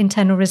of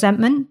internal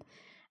resentment.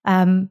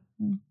 But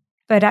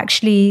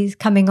actually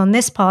coming on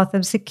this path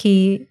of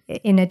Sikhi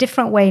in a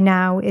different way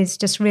now is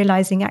just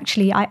realizing,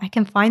 actually, I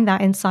can find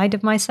that inside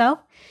of myself.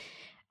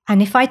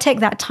 And if I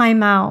take that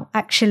time out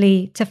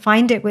actually to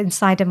find it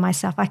inside of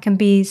myself, I can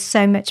be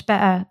so much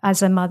better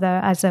as a mother,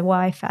 as a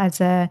wife,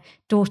 as a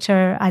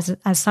daughter, as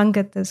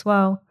Sangat as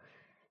well.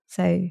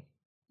 So,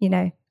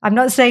 I'm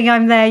not saying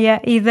I'm there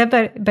yet either,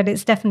 but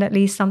it's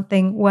definitely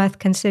something worth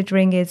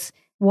considering, is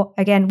what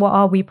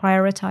are we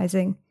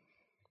prioritizing?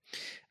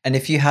 And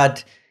if you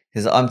had,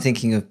 because I'm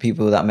thinking of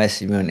people that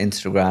message me on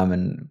Instagram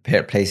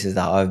and places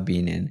that I've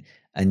been in,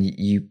 and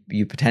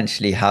you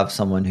potentially have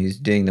someone who's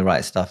doing the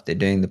right stuff, they're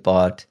doing the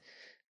part,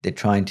 they're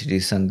trying to do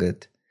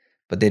Sangat,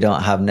 but they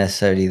don't have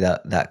necessarily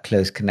that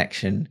close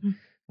connection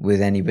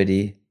with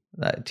anybody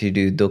to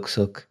do Dukh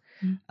Sukh,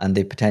 and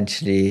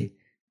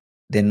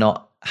they're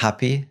not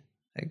happy,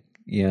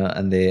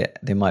 and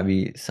they might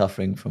be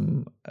suffering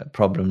from a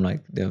problem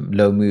like the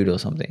low mood or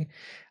something.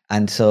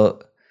 And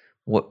so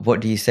what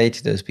do you say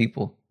to those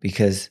people?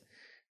 Because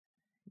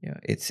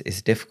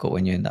it's difficult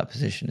when you're in that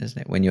position,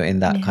 isn't it? When you're in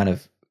that kind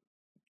of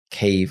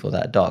cave or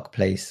that dark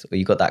place, or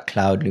you got that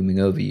cloud looming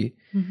over you,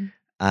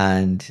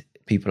 and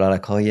people are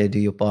like, oh yeah, do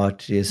your part,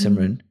 do your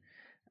Simran,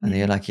 and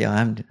you're like,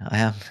 I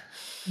am.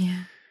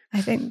 Yeah.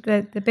 I think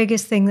that the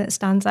biggest thing that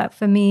stands out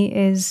for me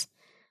is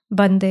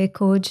Bande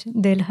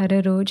Koj Dil Har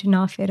Roj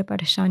Na Fir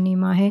Pareshani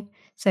Mahe.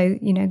 So,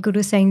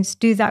 Guru saying,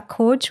 do that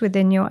Koj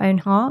within your own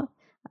heart.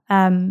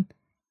 And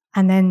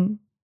then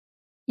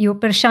your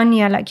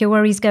pareshaniya, like your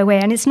worries, go away.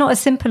 And it's not as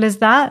simple as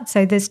that.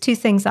 So there's two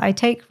things that I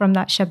take from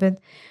that Shabad.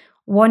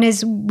 One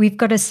is we've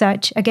got to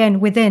search, again,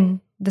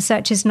 within. The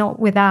search is not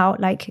without,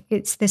 like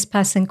it's this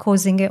person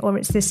causing it or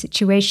it's this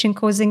situation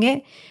causing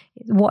it.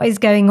 What is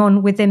going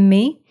on within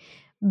me?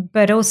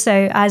 But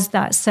also as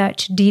that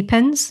search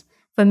deepens,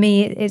 for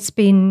me,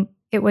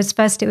 it was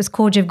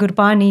Koj of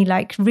Gurbani,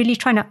 like really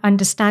trying to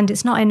understand.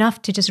 It's not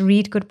enough to just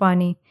read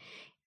Gurbani.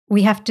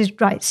 We have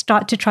to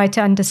start to try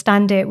to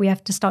understand it. We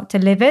have to start to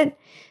live it.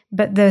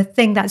 But the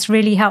thing that's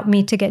really helped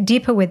me to get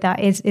deeper with that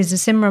is a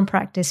Simran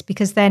practice,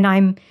 because then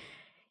I'm,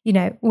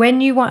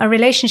 when you want a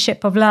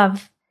relationship of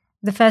love,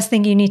 the first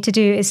thing you need to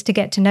do is to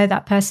get to know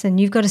that person.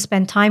 You've got to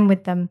spend time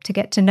with them to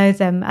get to know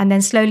them. And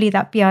then slowly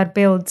that pyar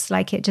builds,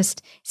 like it's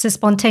a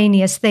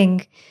spontaneous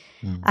thing.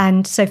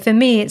 And so for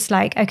me, it's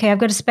like, okay, I've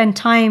got to spend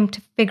time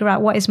to figure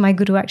out what is my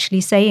Guru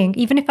actually saying,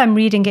 even if I'm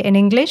reading it in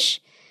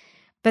English.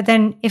 But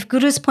then if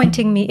Guru's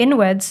pointing me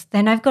inwards,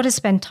 then I've got to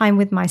spend time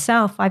with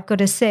myself. I've got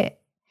to sit.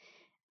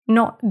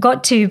 Not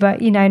got to,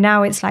 but,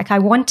 now it's like I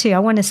want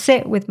to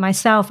sit with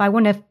myself. I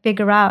want to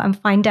figure out and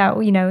find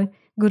out,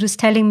 Guru's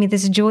telling me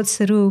this Jyot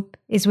Sarup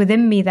is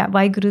within me, that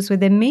Vaiguru's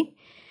within me.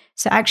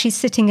 So actually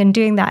sitting and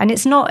doing that. And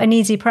it's not an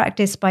easy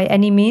practice by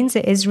any means.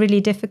 It is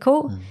really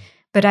difficult.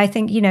 But I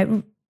think,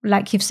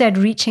 like you've said,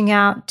 reaching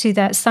out to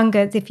that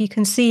Sangat, if you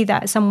can see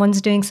that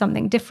someone's doing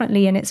something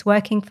differently and it's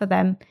working for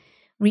them,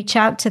 reach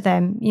out to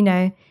them,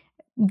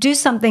 do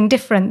something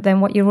different than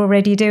what you're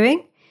already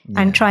doing.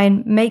 And try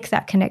and make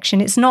that connection.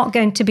 It's not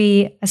going to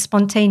be a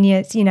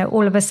spontaneous,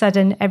 all of a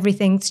sudden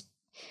everything's,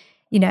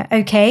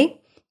 okay.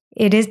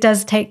 It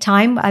does take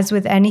time, as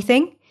with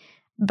anything.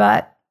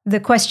 But the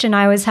question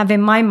I always have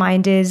in my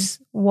mind is,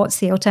 what's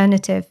the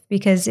alternative?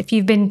 Because if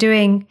you've been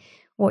doing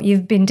what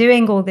you've been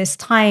doing all this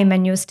time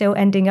and you're still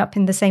ending up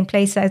in the same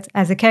place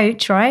as a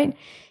coach, right?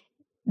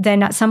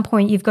 Then at some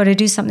point you've got to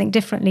do something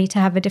differently to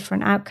have a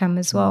different outcome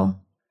as well.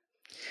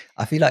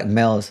 I feel like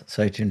males,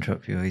 sorry to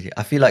interrupt you,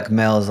 I feel like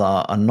males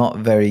are not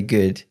very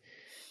good.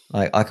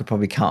 Like I could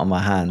probably count on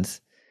my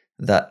hands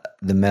that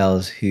the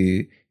males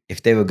who,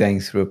 if they were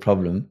going through a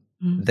problem,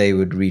 they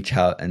would reach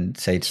out and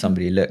say to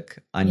somebody, look,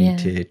 I need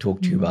to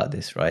talk to you about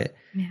this, right?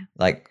 Yeah.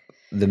 Like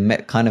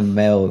the kind of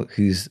male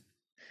who's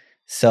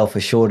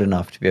self-assured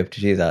enough to be able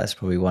to do that is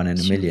probably one in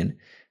a million.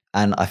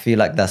 And I feel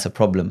like that's a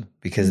problem,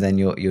 because then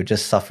you're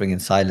just suffering in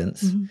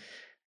silence.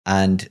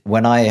 And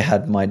when I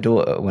had my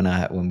daughter,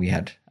 when we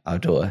had our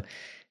daughter,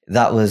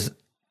 that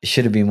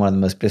should have been one of the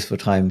most blissful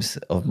times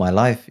of my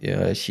life.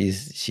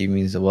 She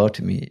means the world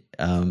to me.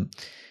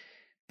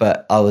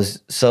 But I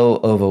was so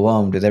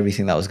overwhelmed with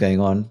everything that was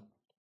going on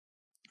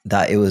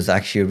that it was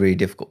actually a really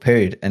difficult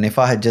period. And if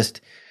I had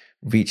just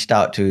reached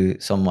out to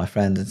some of my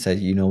friends and said,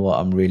 you know what,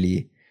 I'm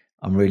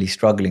really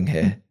struggling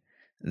here,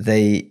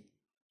 they,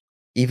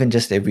 even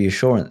just a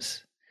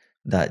reassurance,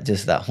 that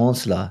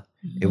haunsla,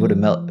 it would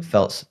have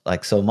felt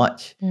like so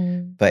much.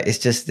 But it's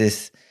just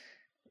this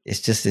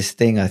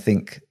thing, I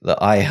think,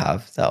 that I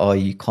have, that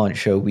you can't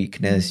show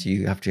weakness,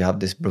 you have to have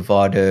this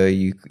bravado,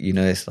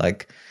 it's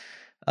like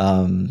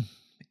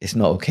it's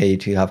not okay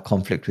to have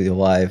conflict with your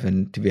wife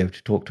and to be able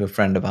to talk to a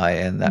friend about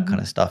it and that kind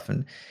of stuff.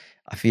 And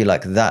I feel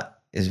like that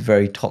is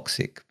very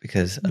toxic,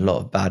 because a lot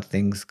of bad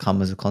things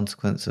come as a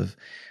consequence of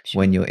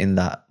when you're in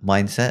that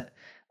mindset.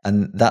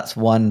 And that's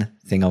one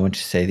thing I want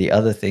to say. The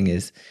other thing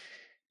is,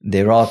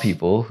 there are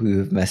people who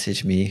have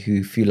messaged me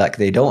who feel like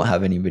they don't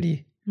have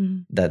anybody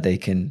that they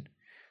can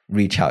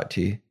reach out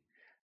to.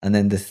 And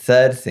then the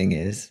third thing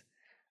is,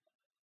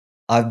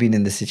 I've been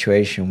in the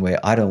situation where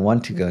I don't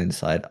want to go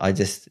inside. I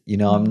just,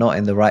 I'm not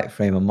in the right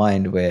frame of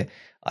mind where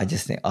I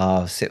just think,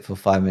 I'll sit for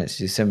 5 minutes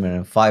to do Simran,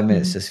 and 5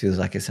 minutes just feels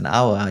like it's an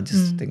hour. I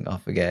just think,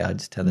 forget it. I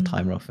just turn the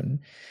timer off and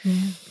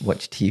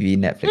watch TV,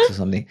 Netflix or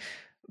something.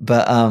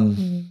 But,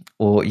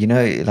 or,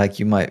 like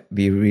you might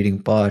be reading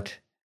Bard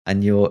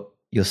and you're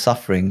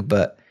suffering,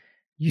 but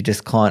you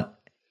just can't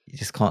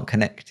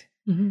connect.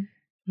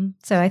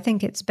 So I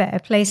think it's better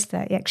placed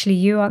that actually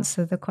you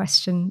answer the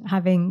question,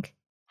 having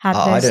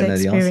had those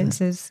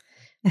experiences.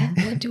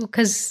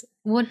 Because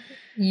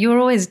you're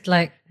always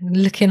like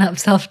looking up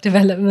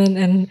self-development,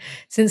 and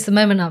since the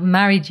moment I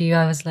married you,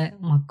 I was like,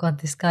 oh my God,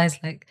 this guy's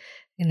like,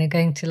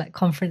 going to like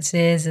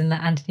conferences and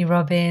like Anthony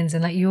Robbins,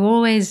 and like you're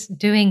always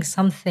doing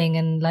something,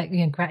 and like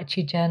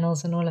gratitude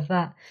journals and all of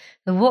that.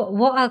 So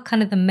what are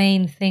kind of the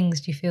main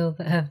things do you feel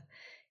that have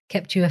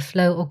kept you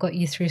afloat or got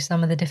you through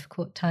some of the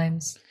difficult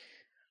times?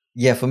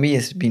 Yeah, for me,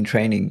 it's been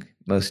training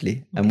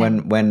mostly. And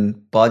when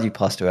Baji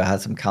passed away, I had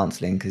some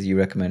counseling, because you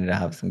recommended I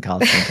have some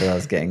counseling because I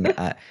was getting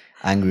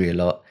angry a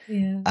lot.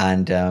 Yeah.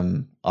 And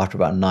after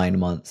about 9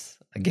 months,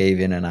 I gave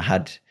in, and I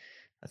had,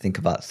 I think,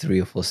 about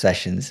 3 or 4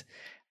 sessions.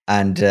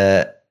 And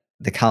the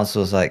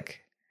counselor was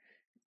like,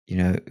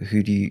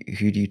 who do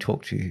you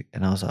talk to?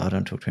 And I was like, I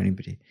don't talk to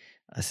anybody.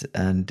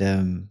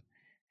 And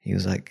He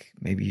was like,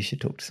 maybe you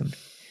should talk to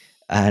somebody.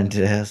 And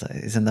I was like,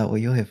 isn't that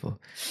what you're here for?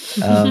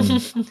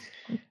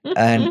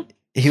 And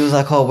he was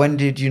like, oh, when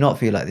did you not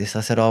feel like this?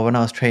 I said, oh, when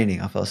I was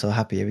training, I felt so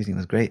happy. Everything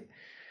was great.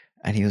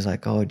 And he was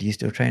like, oh, do you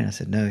still train? I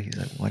said, no. He was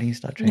like, why don't you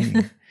start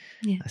training?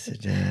 I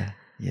said,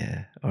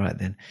 yeah, all right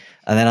then.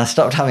 And then I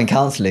stopped having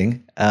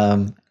counseling,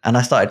 and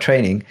I started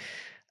training.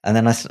 And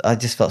then I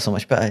just felt so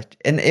much better.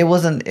 And it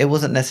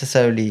wasn't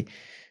necessarily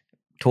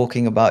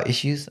talking about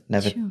issues.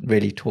 Never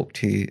really talked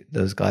to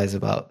those guys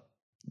about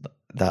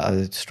that I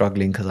was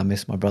struggling because I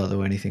missed my brother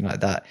or anything like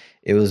that.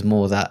 It was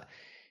more that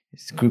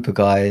it's a group of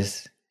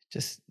guys,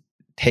 just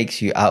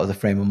takes you out of the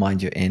frame of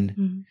mind you're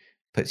in,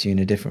 puts you in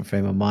a different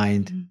frame of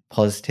mind.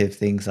 Positive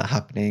things are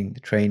happening, the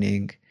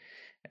training,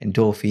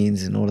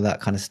 endorphins and all of that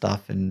kind of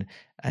stuff. And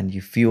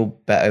you feel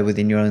better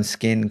within your own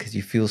skin because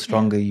you feel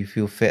stronger, you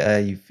feel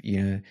fitter,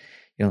 you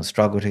don't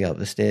struggle to get up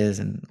the stairs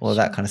and all of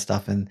that kind of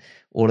stuff. And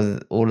all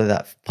of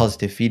that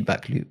positive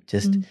feedback loop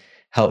just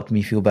helped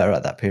me feel better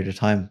at that period of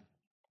time.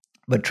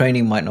 But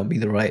training might not be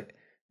the right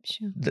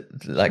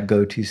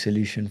go-to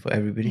solution for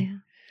everybody. Yeah.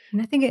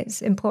 And I think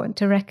it's important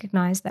to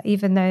recognize that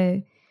even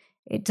though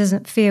it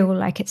doesn't feel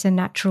like it's a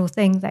natural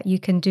thing that you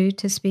can do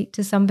to speak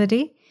to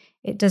somebody,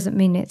 it doesn't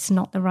mean it's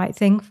not the right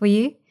thing for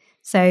you.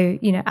 So,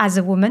 as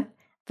a woman,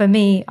 for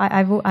me,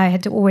 I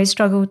had to always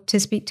struggle to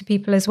speak to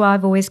people as well.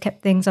 I've always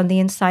kept things on the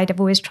inside.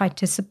 I've always tried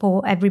to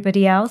support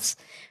everybody else,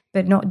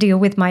 but not deal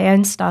with my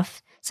own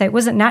stuff. So it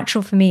wasn't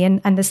natural for me.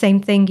 And the same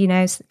thing,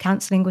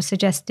 counseling was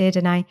suggested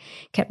and I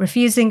kept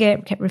refusing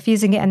it.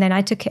 And then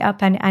I took it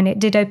up and it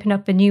did open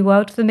up a new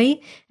world for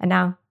me. And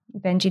now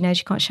Benji knows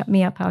you can't shut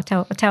me up. I'll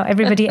tell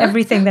everybody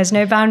everything. There's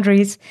no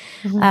boundaries.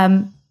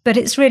 But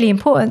it's really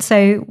important.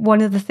 So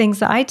one of the things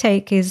that I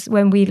take is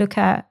when we look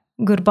at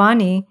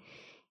Gurbani,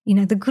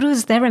 the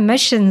Gurus, their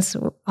emotions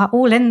are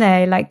all in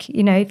there. Like,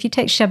 if you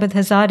take Shabad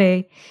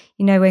Hazare,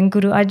 when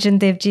Guru Arjan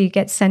Dev Ji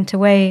gets sent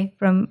away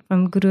from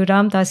Guru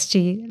Ram Das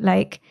Ji,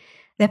 like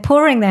they're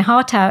pouring their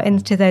heart out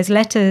into those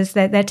letters.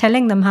 They're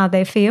telling them how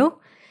they feel.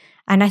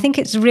 And I think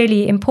it's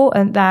really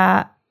important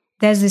that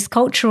there's this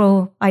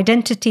cultural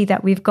identity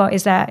that we've got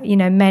is that,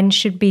 men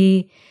should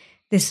be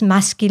this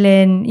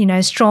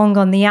masculine, strong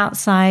on the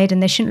outside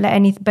and they shouldn't let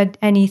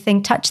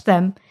anything touch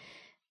them.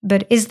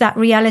 But is that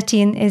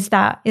reality and is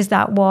that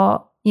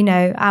what,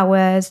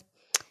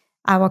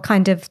 our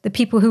kind of the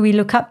people who we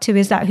look up to,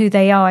 is that who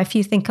they are? If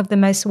you think of the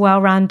most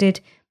well-rounded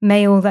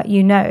male that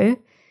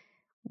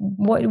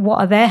what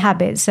are their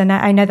habits? And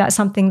I know that's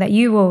something that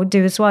you will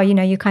do as well.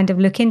 You kind of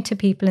look into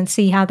people and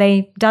see how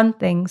they've done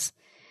things.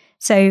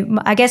 So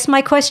I guess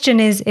my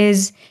question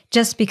is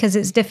just because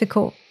it's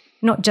difficult,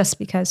 not just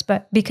because,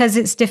 but because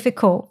it's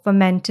difficult for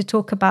men to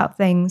talk about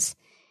things,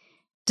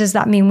 does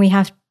that mean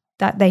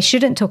that they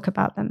shouldn't talk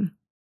about them?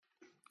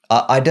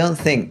 I don't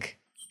think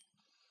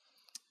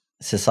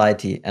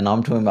society, and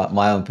I'm talking about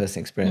my own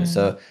personal experience.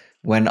 So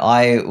when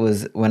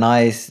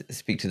I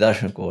speak to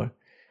Darshan Kaur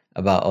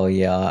about,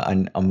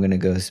 I'm going to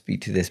go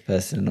speak to this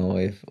person,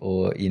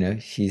 or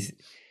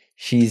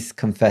she's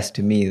confessed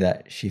to me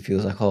that she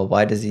feels like,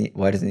 why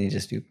doesn't he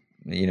just do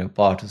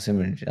part of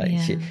Simran?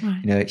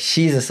 Like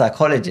she's a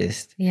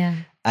psychologist,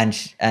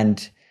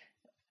 and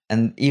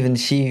even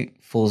she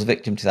falls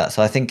victim to that.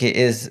 So I think it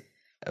is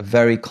a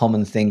very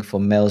common thing for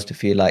males to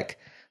feel like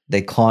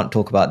they can't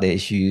talk about their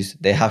issues.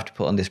 They have to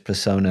put on this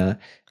persona.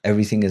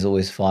 Everything is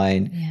always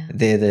fine. Yeah.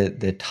 They're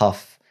the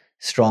tough,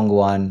 strong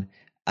one,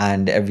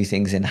 and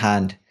everything's in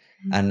hand.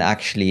 And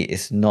actually,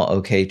 it's not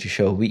okay to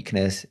show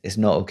weakness. It's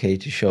not okay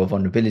to show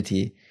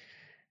vulnerability.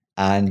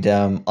 And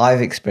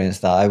I've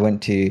experienced that. I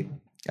went to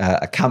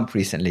a camp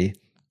recently,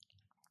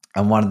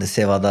 and one of the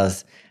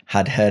Sevadars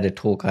had heard a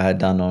talk I had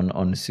done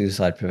on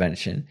suicide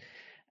prevention.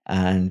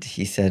 And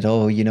he said,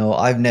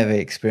 I've never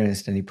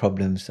experienced any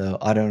problems, so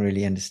I don't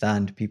really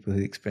understand people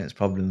who experience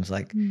problems,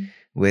 like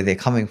where they're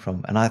coming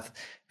from. And I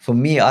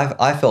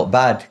felt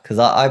bad because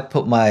I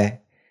put my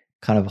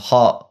kind of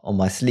heart on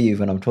my sleeve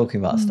when I'm talking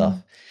about stuff.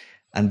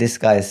 And this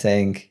guy is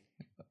saying,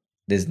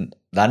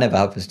 that never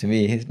happens to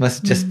me. It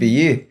must just be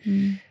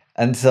you.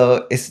 And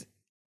so it's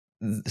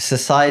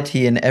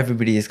society and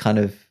everybody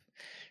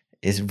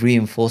is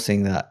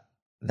reinforcing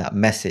that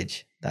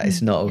message that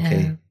it's not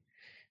okay. Yeah.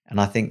 And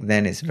I think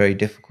then it's very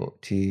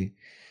difficult to,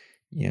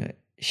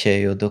 share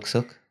your dukh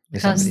sukh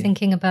with somebody. I was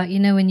thinking about,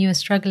 when you were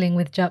struggling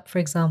with jap, for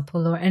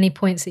example, or any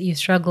points that you've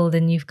struggled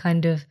and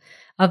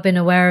I've been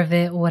aware of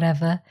it or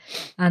whatever.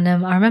 And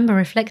I remember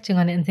reflecting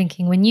on it and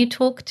thinking, when you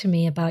talk to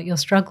me about your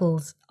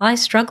struggles, I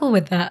struggle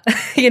with that.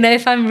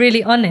 If I'm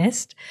really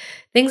honest,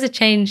 things have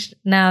changed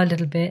now a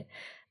little bit.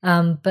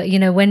 But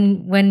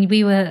when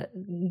we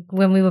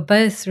were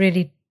both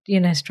really,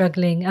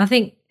 struggling, I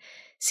think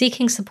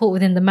seeking support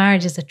within the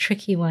marriage is a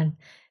tricky one,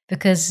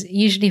 because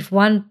usually if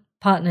one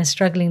partner is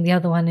struggling, the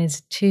other one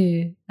is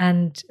too.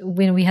 And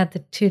when we had the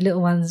two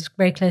little ones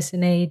very close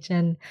in age,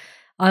 and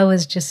I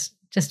was just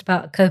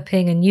about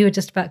coping and you were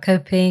just about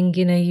coping,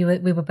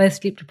 we were both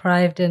sleep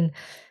deprived, and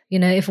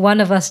if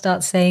one of us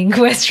starts saying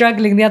we're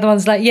struggling, the other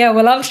one's like, yeah,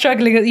 well, I'm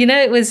struggling.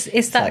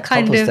 It's that like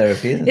kind couples of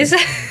therapy, isn't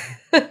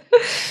it?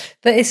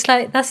 But it's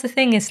like, that's the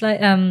thing. It's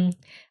like,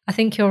 I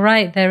think you're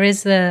right. There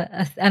is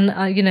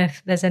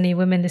if there's any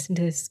women listening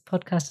to this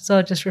podcast as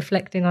well, just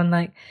reflecting on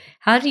like,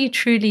 how do you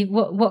truly,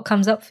 what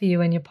comes up for you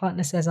when your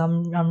partner says,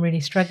 I'm really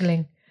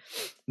struggling?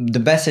 The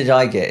message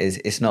I get is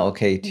it's not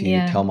okay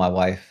to tell my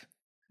wife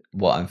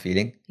what I'm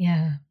feeling.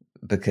 Yeah.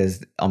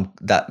 Because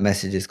that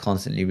message is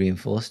constantly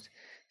reinforced.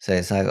 So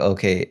it's like,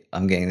 okay,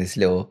 I'm getting this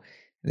little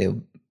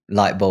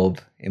light bulb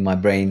in my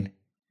brain.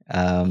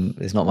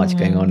 There's not much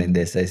going on in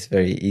this. So it's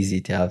very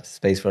easy to have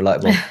space for a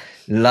light bulb.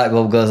 The light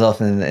bulb goes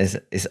off, and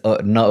it's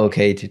not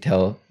okay to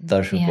tell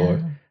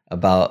Darshapur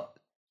about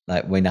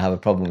like when I have a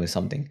problem with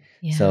something.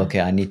 Yeah. So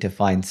okay, I need to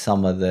find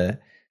some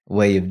other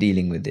way of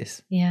dealing with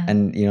this. Yeah.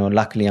 And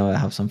luckily I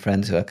have some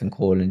friends who I can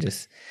call and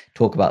just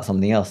talk about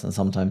something else, and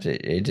sometimes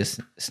it just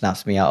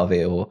snaps me out of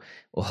it or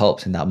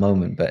helps in that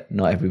moment, but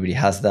not everybody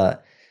has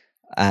that.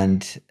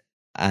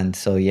 And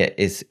so it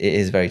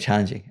is very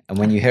challenging. And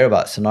when you hear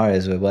about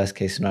scenarios where worst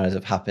case scenarios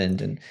have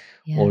happened and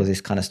all of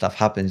this kind of stuff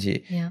happens,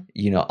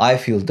 I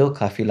feel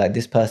dukh. I feel like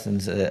this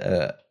person's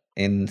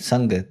in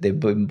Sangat, they've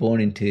been born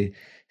into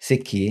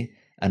Sikhi,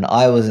 and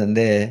I wasn't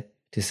there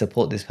to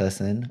support this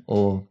person,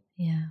 or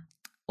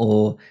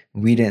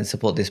we didn't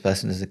support this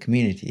person as a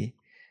community.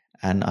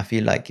 And I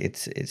feel like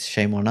it's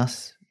shame on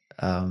us.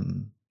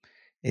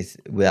 It's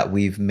that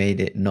we've made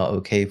it not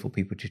okay for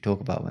people to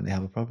talk about when they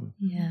have a problem.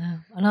 Yeah.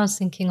 And I was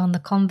thinking on the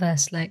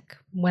converse, like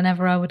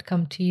whenever I would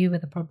come to you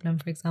with a problem,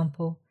 for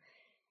example,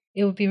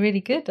 it would be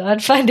really good.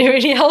 I'd find it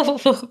really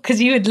helpful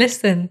because you would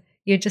listen.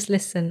 You'd just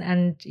listen,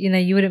 and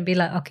you wouldn't be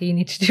like, okay, you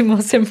need to do more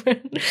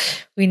Simran,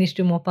 we need to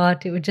do more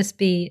part. It would just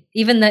be,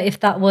 even though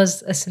if that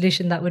was a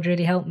solution that would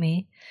really help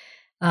me,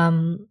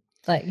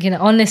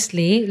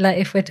 honestly, like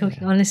if we're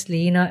talking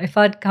honestly, if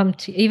I'd come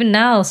to, even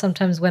now,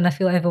 sometimes when I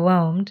feel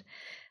overwhelmed,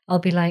 I'll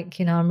be like,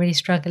 I'm really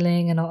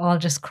struggling, and I'll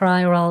just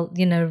cry, or I'll,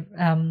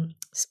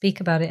 speak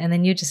about it, and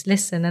then you just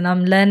listen. And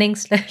I'm learning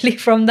slowly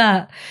from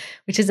that,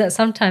 which is that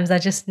sometimes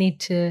I need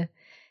to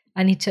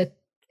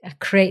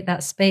create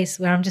that space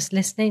where I'm just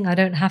listening. I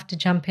don't have to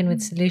jump in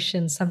with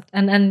solutions.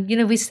 And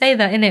we say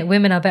that, innit,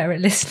 women are better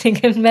at listening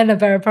and men are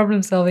better at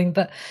problem solving.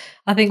 But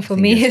I think for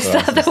me, it's the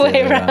other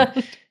way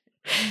around.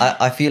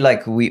 I feel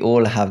like we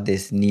all have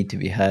this need to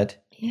be heard.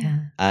 Yeah.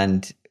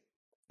 And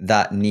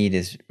that need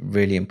is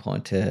really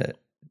important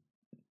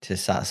to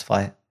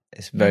satisfy.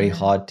 It's very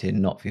hard to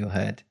not feel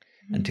heard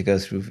and to go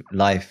through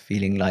life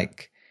feeling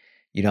like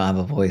you don't have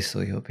a voice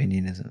or your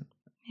opinion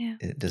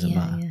it doesn't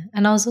matter. Yeah.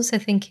 And I was also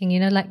thinking,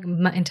 like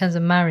in terms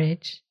of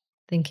marriage,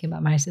 thinking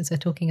about marriage since we're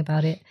talking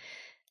about it,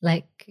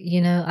 like,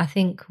 I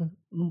think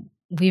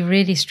we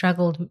really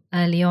struggled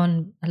early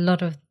on. A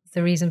lot of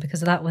the reason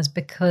because of that was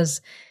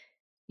because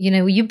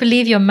you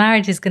believe your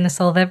marriage is going to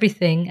solve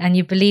everything, and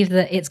you believe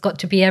that it's got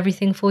to be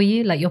everything for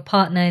you. Like your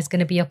partner is going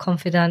to be your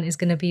confidant, is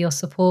going to be your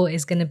support,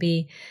 is going to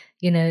be,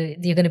 you're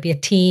going to be a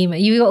team.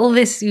 You've got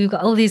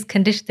all these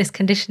this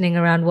conditioning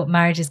around what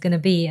marriage is going to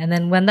be. And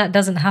then when that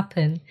doesn't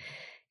happen,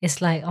 it's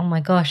like, oh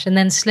my gosh. And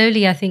then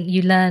slowly I think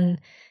you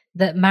learn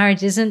that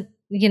marriage isn't,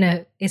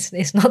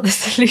 it's not the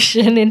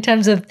solution in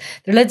terms of,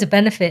 there are loads of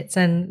benefits,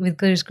 and with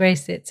Guru's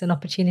grace, it's an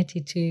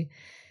opportunity to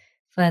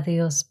further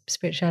your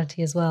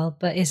spirituality as well.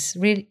 But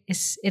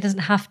it doesn't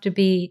have to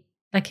be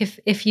like,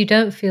 if you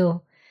don't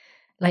feel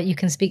like you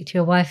can speak to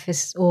your wife,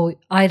 or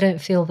I don't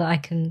feel that I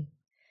can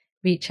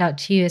reach out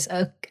to you,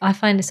 I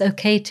find it's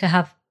okay to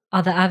have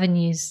other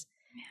avenues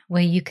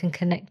where you can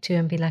connect to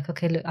and be like,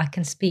 okay, look, I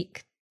can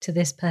speak to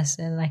this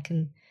person,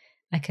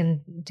 I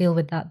can deal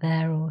with that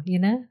there, or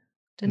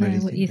don't know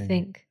what you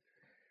think.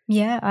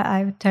 Yeah,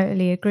 I would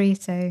totally agree.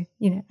 So,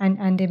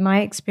 and in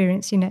my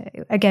experience,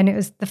 again, it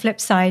was the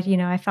flip side.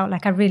 I felt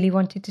like I really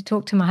wanted to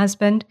talk to my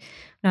husband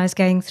when I was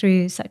going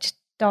through such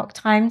dark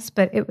times,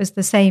 but it was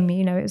the same,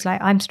 it was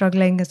like, I'm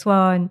struggling as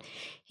well. And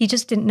he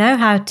just didn't know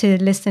how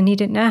to listen. He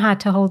didn't know how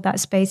to hold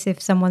that space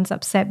if someone's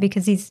upset,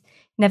 because he's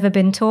never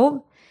been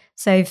taught.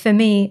 So for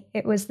me,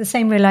 it was the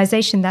same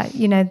realization that,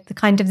 the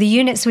kind of the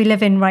units we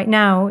live in right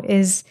now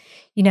is,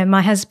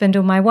 my husband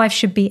or my wife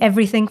should be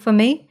everything for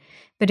me.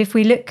 But if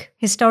we look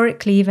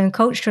historically, even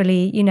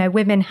culturally,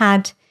 women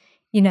had,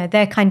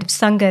 their kind of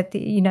sangha,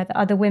 the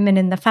other women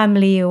in the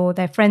family or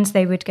their friends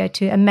they would go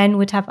to, and men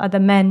would have other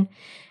men.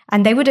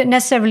 And they wouldn't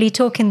necessarily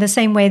talk in the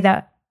same way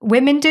that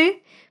women do,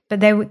 but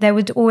there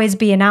would always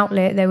be an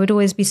outlet. There would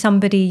always be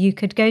somebody you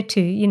could go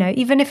to,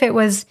 even if it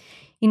was,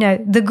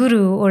 the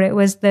guru, or it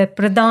was the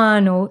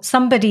pradhan, or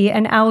somebody,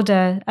 an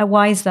elder, a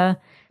wiser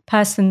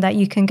person that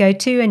you can go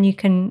to, and you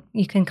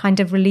can kind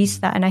of release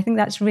that. And I think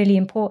that's really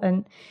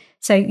important.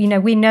 So,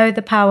 we know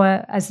the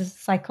power as a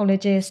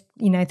psychologist,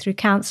 through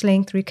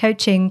counseling, through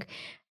coaching,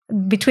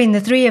 between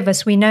the three of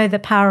us, we know the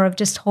power of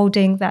just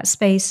holding that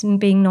space and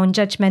being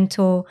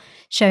non-judgmental,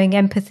 showing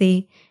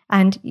empathy.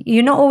 And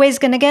you're not always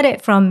going to get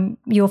it from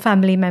your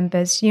family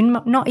members.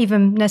 You're not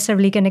even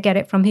necessarily going to get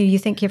it from who you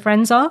think your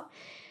friends are.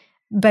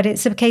 But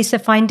it's a case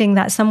of finding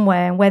that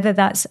somewhere, whether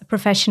that's a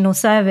professional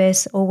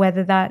service or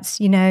whether that's,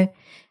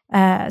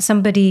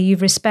 somebody you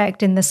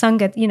respect in the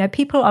Sangha, you know,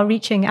 people are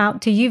reaching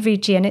out to you,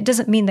 Viji, and it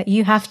doesn't mean that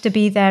you have to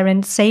be there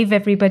and save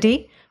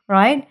everybody,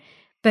 right?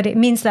 But it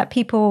means that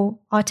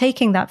people are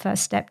taking that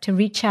first step to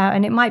reach out.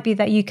 And it might be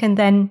that you can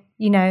then,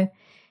 you know,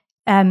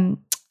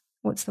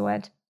 what's the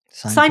word?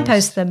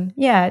 Signpost them,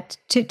 yeah,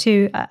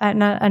 to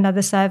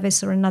another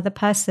service or another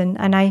person.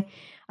 And I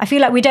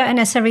feel like we don't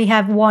necessarily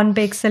have one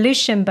big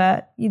solution,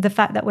 but the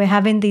fact that we're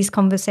having these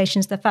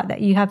conversations, the fact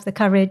that you have the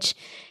courage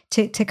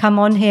to come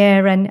on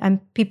here and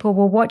people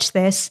will watch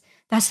this,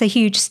 that's a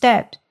huge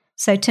step.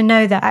 So to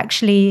know that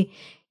actually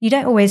you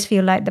don't always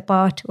feel like the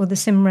Path or the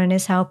Simran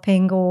is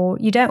helping, or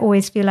you don't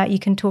always feel like you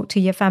can talk to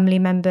your family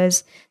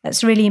members,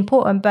 that's really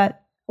important.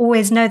 But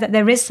always know that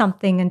there is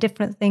something, and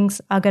different things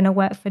are going to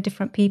work for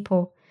different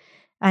people.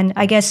 And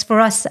I guess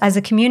for us as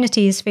a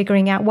community is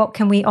figuring out what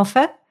can we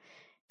offer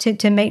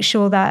to make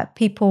sure that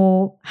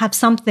people have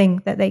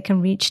something that they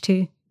can reach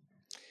to.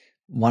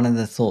 One of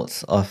the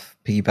thoughts of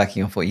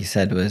piggybacking off what you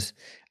said was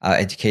our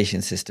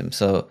education system.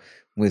 So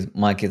with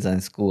my kids are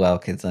in school, our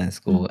kids are in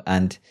school,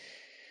 and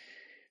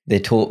they're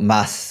taught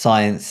maths,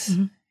 science,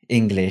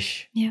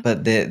 English,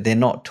 but they're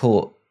not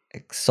taught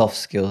like soft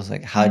skills,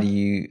 like how do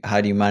you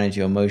manage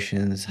your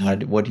emotions?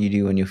 What do you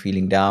do when you're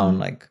feeling down?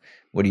 Like,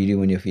 what do you do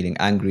when you're feeling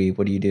angry?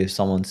 What do you do if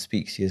someone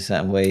speaks to you a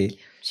certain way?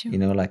 You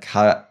know, like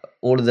how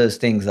all of those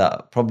things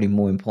are probably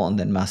more important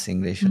than maths,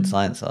 English, and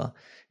science are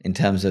in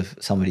terms of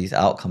somebody's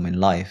outcome in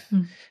life.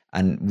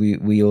 And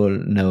we all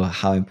know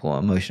how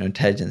important emotional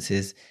intelligence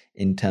is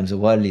in terms of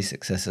worldly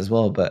success as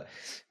well. But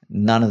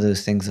none of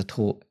those things are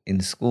taught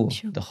in school,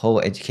 the whole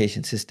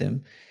education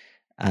system.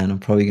 And I'm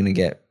probably going to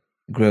get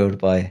grilled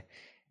by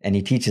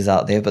any teachers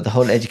out there, but the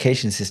whole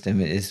education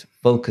system is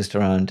focused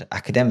around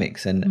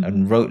academics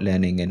and rote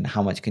learning and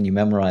how much can you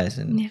memorize.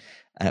 And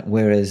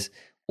whereas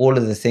all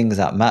of the things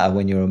that matter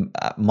when you're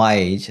at my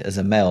age as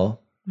a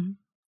male,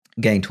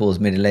 getting towards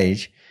middle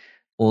age,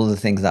 all the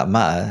things that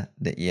matter,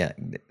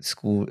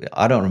 school,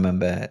 I don't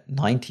remember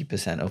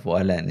 90% of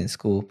what I learned in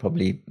school,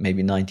 probably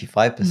maybe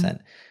 95%.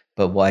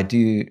 But what I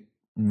do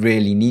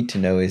really need to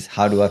know is,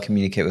 how do I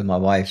communicate with my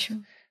wife?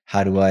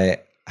 How do I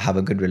have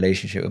a good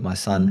relationship with my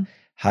son?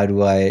 How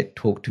do I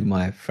talk to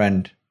my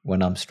friend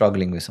when I'm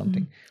struggling with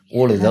something?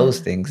 All of those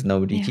things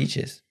nobody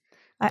teaches,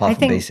 apart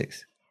from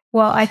basics.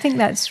 Well, I think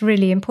that's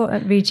really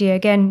important, Viji.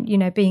 Again, you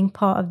know, being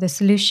part of the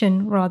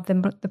solution rather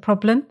than the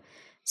problem.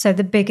 So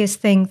the biggest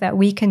thing that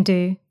we can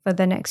do for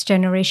the next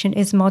generation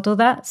is model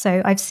that.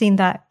 So I've seen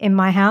that in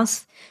my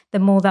house. The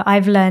more that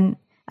I've learned,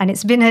 and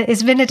it's been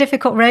a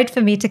difficult road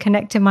for me to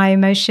connect to my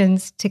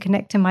emotions, to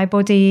connect to my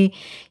body,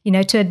 you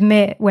know, to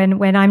admit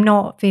when I'm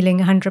not feeling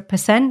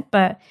 100%,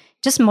 but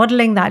just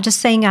modeling that, just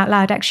saying out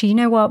loud, actually, you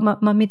know what,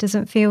 mummy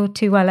doesn't feel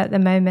too well at the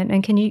moment.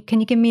 And can you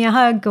give me a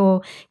hug,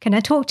 or can I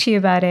talk to you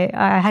about it?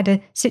 I had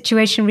a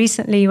situation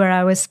recently where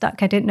I was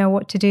stuck. I didn't know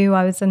what to do.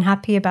 I was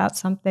unhappy about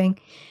something.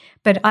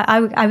 But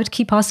I would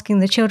keep asking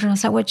the children, I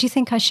was like, what do you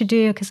think I should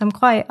do? Because I'm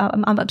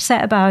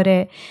upset about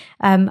it.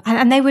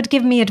 And they would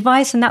give me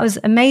advice. And that was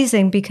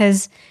amazing,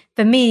 because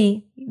for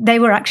me, they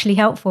were actually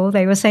helpful.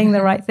 They were saying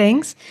the right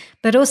things.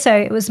 But also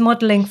it was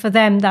modeling for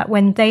them that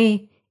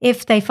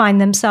if they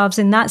find themselves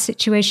in that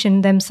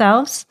situation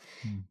themselves,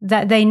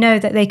 that they know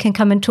that they can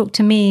come and talk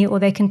to me, or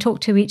they can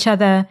talk to each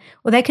other,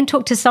 or they can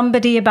talk to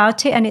somebody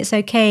about it. And it's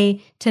okay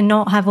to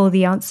not have all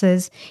the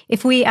answers.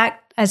 If we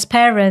act as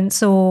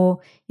parents, or,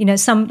 you know,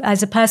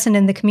 as a person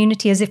in the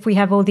community, as if we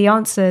have all the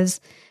answers,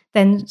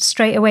 then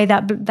straight away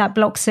that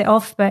blocks it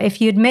off. But if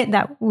you admit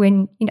that,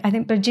 when, you know, I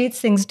think Baljeet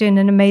Singh's doing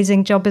an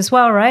amazing job as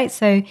well, right?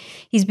 So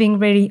he's being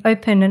really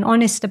open and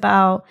honest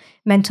about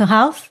mental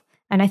health.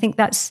 And I think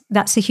that's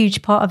a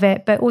huge part of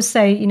it. But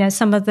also, you know,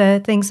 some of the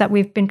things that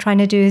we've been trying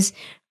to do is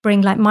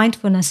bring like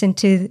mindfulness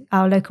into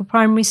our local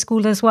primary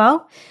school as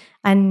well.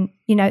 And,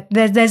 you know,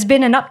 there's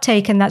been an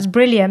uptake, and that's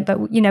brilliant.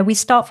 But, you know, we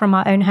start from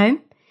our own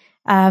home,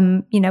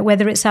 you know,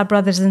 whether it's our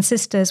brothers and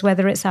sisters,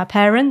 whether it's our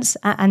parents,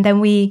 and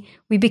then we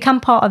become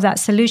part of that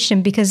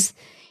solution, because,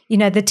 you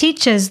know, the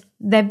teachers,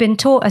 they've been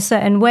taught a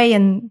certain way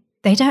and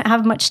they don't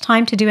have much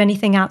time to do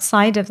anything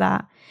outside of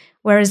that.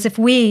 Whereas if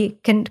we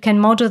can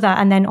model that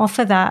and then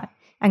offer that,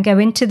 and go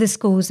into the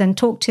schools and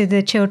talk to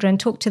the children,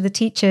 talk to the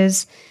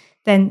teachers,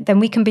 then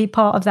we can be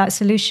part of that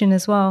solution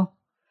as well.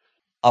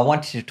 I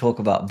wanted to talk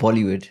about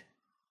Bollywood.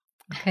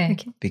 Okay.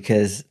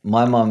 Because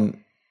my mum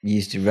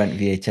used to rent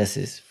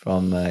VHSs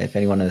from, if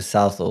anyone knows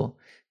Southall,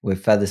 where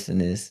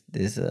Featherstone is,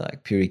 there's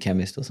like Puri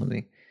Chemist or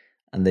something.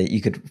 And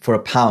you could, for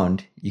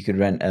 £1, you could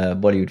rent a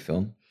Bollywood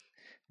film,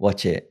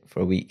 watch it for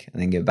a week,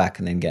 and then get back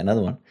and then get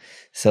another one.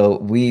 So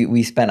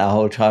we spent our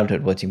whole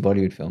childhood watching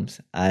Bollywood films.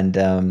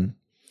 And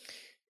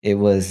it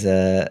was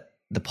the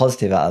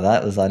positive out of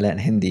that was I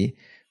learned Hindi.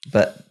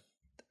 But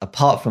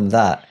apart from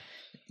that,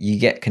 you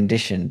get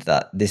conditioned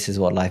that this is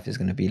what life is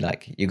going to be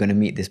like. You're going to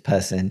meet this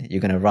person, you're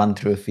going to run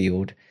through a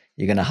field,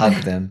 you're going to hug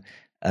them,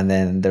 and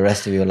then the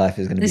rest of your life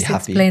is going to be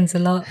happy. This explains a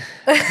lot.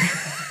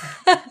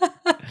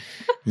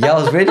 Yeah,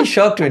 I was really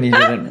shocked when you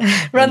didn't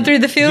run through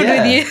the field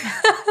with you.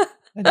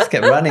 I just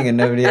kept running and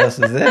nobody else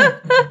was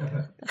there.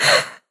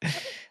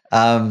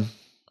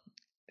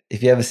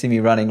 if you ever see me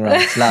running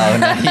around Slough,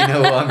 now you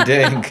know what I'm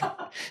doing.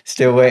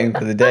 Still waiting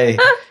for the day.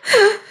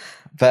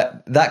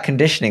 But that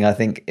conditioning, I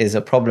think, is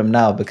a problem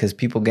now because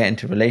people get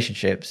into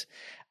relationships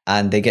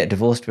and they get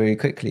divorced very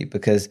quickly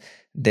because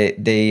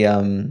they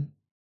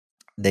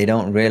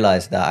don't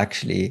realize that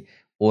actually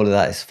all of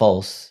that is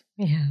false.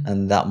 Yeah.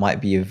 And that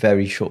might be a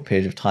very short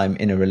period of time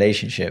in a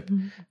relationship.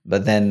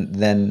 But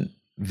then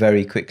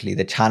very quickly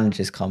the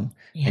challenges come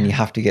and you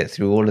have to get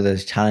through all of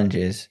those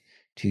challenges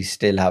to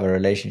still have a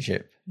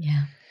relationship.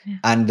 Yeah.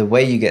 And the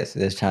way you get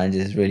through those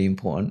challenges is really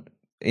important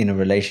in a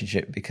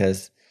relationship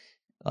because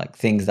like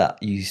things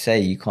that you say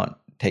you can't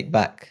take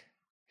back.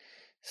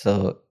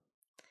 So,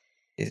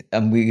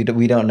 and we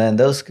don't learn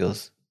those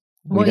skills.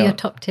 What are your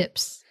top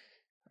tips?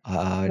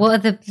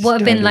 What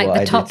have been like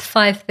the top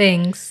 5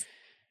 things,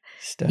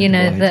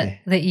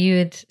 that you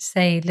would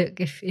say, look,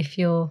 if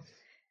you're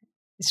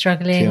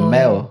struggling to a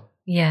male?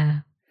 Yeah.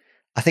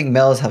 I think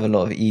males have a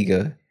lot of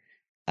ego,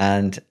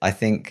 and I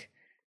think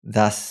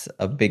that's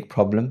a big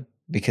problem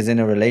because in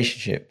a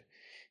relationship,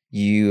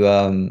 you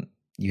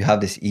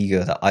have this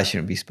ego that I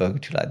shouldn't be spoken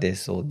to like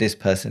this, or this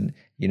person,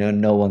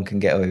 no one can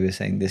get away with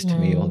saying this to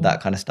me, or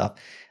that kind of stuff.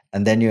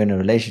 And then you're in a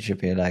relationship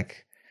and you're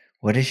like,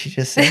 what did she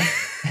just say?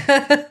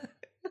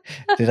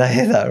 Did I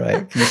hear that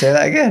right? Can you say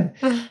that again?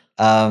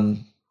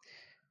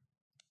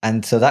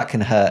 And so that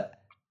can hurt,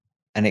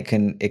 and it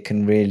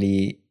can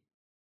really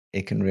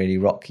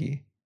rock you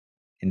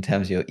in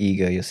terms of your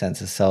ego, your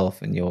sense of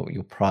self, and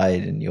your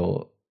pride and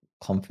your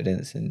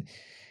confidence, and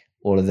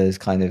all of those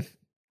kind of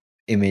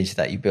image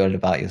that you build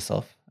about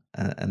yourself,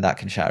 and that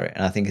can shatter it.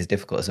 And I think it's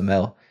difficult as a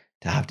male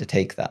to have to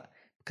take that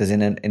because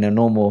in a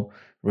normal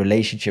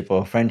relationship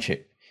or a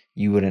friendship,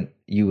 you wouldn't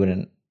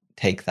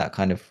take that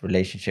kind of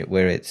relationship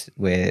where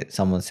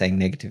someone's saying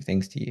negative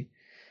things to you.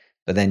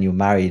 But then you're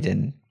married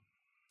and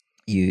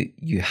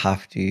you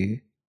have to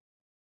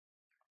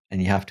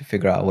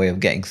figure out a way of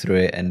getting through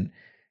it and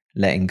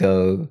letting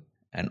go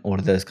and all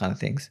of those kind of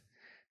things.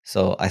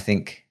 So I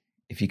think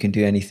if you can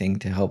do anything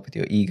to help with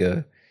your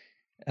ego,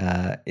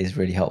 is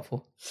really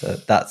helpful. So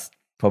that's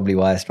probably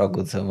why I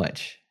struggled so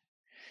much.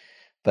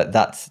 But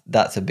that's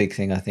a big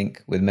thing I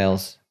think with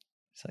males.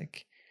 It's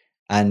like,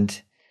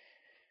 and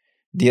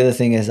the other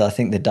thing is I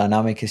think the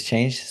dynamic has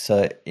changed.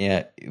 So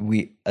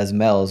we as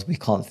males, we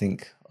can't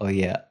think, oh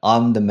yeah,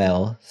 I'm the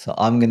male, so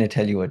I'm going to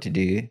tell you what to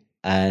do,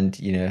 and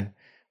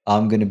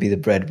I'm going to be the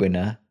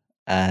breadwinner,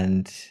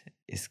 and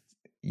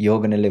you're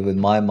going to live with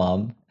my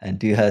mom and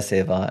do her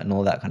seva and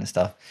all that kind of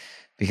stuff.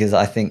 Because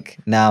I think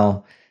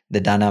now the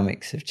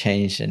dynamics have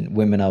changed and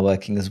women are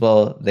working as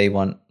well. They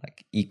want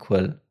like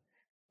equal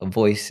a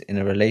voice in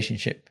a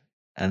relationship.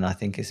 And I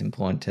think it's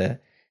important to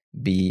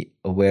be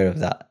aware of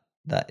that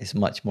it's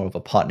much more of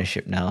a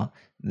partnership now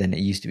than it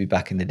used to be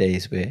back in the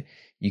days where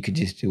you could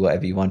just do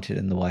whatever you wanted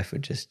and the wife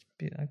would just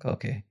be like,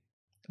 okay.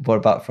 What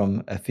about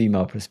from a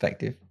female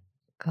perspective?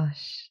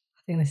 Gosh,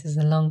 I think this is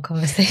a long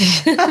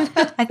conversation.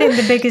 I think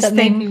the biggest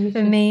thing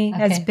for me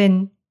has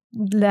been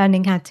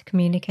learning how to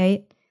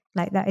communicate.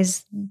 Like that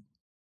is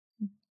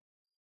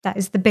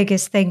the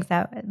biggest thing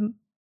that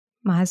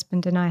my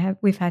husband and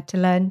we've had to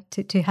learn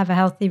to have a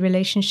healthy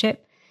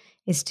relationship,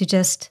 is to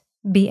just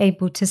be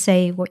able to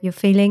say what you're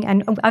feeling.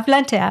 And I've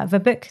learned it out of a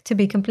book, to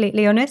be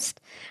completely honest.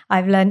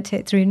 I've learned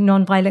it through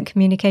nonviolent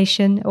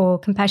communication or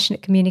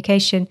compassionate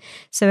communication.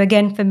 So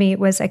again, for me, it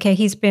was, okay,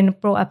 he's been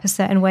brought up a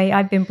certain way,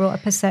 I've been brought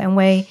up a certain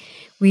way.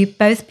 We're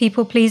both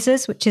people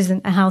pleasers, which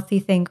isn't a healthy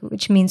thing,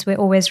 which means we're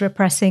always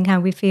repressing how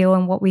we feel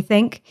and what we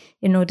think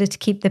in order to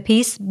keep the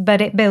peace, but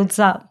it builds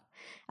up.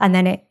 And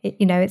then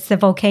it's the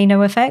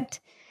volcano effect.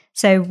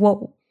 So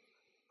what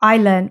I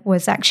learned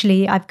was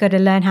actually I've got to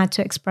learn how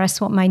to express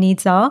what my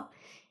needs are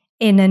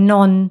in a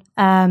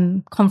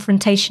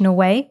non-confrontational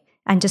way,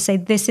 and just say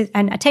this is,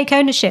 and I take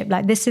ownership,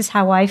 like this is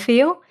how I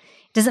feel.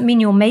 It doesn't mean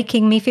you're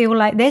making me feel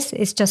like this.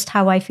 It's just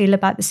how I feel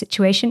about the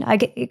situation.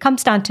 It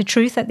comes down to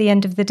truth at the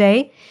end of the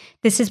day.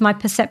 This is my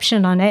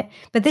perception on it,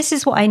 but this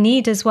is what I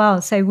need as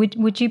well. So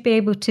would you be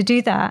able to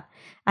do that?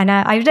 And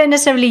I don't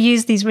necessarily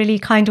use these really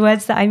kind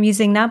words that I'm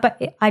using now,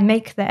 but I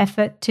make the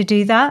effort to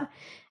do that.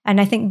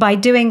 And I think by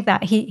doing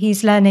that,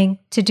 he's learning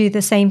to do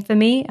the same for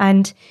me.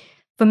 And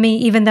for me,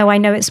 even though I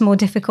know it's more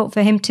difficult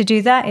for him to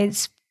do that,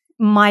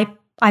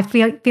 I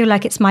feel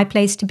like it's my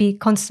place to be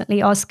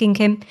constantly asking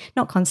him,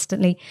 not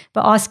constantly,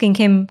 but asking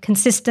him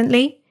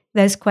consistently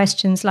those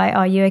questions like,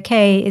 are you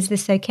okay? Is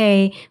this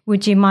okay?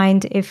 Would you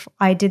mind if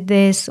I did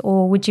this?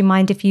 Or would you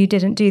mind if you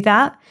didn't do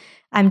that?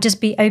 And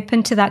just be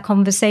open to that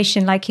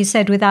conversation, like you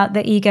said, without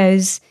the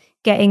egos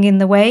getting in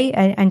the way,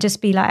 and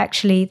just be like,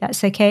 actually,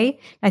 that's okay.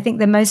 I think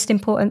the most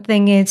important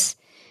thing is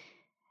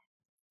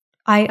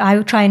I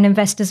will try and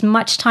invest as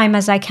much time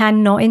as I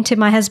can, not into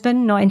my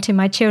husband, not into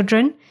my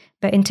children,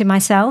 but into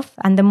myself.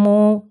 And the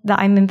more that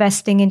I'm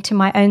investing into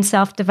my own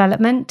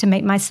self-development to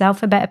make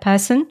myself a better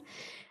person,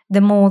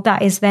 the more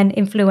that is then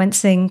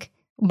influencing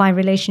my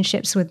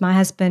relationships with my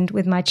husband,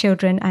 with my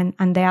children,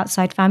 and the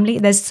outside family.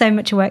 There's so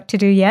much work to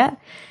do yet.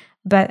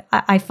 But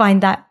I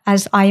find that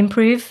as I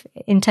improve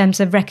in terms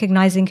of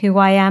recognizing who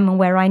I am and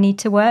where I need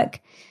to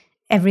work,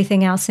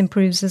 everything else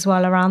improves as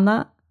well around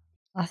that.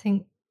 I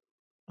think,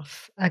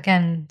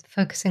 again,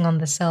 focusing on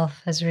the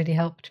self has really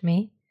helped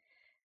me.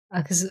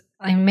 Because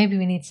maybe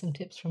we need some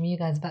tips from you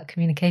guys about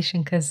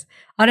communication, because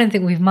I don't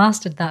think we've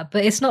mastered that.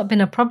 But it's not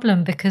been a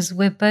problem because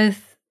we're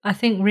both, I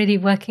think, really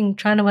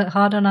trying to work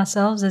hard on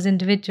ourselves as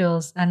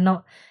individuals and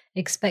not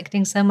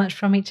expecting so much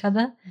from each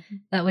other,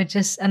 that we're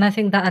just, and I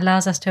think that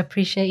allows us to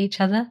appreciate each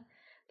other.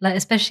 Like,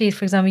 especially,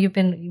 for example, you've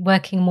been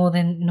working more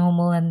than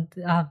normal and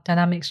our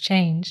dynamics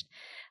changed.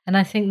 And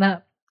I think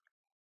that,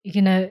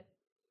 you know,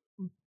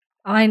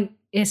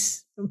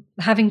 it's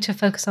having to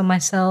focus on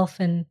myself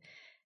and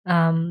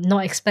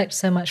not expect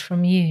so much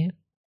from you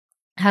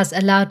has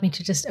allowed me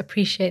to just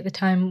appreciate the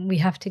time we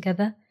have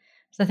together.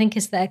 So I think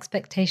it's the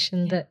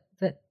expectation that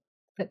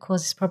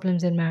causes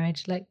problems in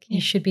marriage. Like, you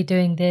should be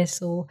doing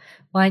this, or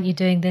why aren't you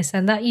doing this?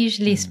 And that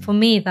usually, for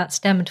me, that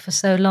stemmed for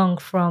so long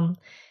from,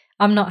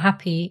 I'm not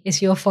happy,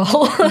 it's your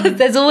fault.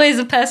 There's always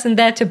a person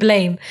there to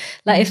blame.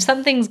 Like, if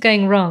something's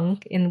going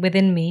wrong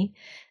within me,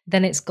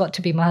 then it's got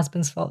to be my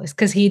husband's fault. It's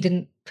because he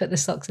didn't put the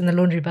socks in the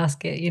laundry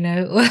basket, you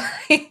know.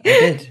 I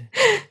did.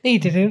 No, you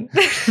didn't.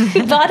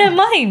 But I don't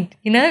mind,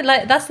 you know.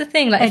 Like, that's the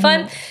thing. Like,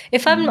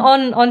 if I'm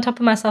on top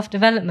of my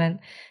self-development,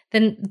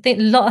 then a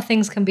lot of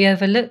things can be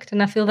overlooked.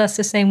 And I feel that's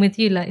the same with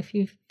you. Like, if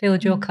you've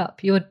filled your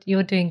cup,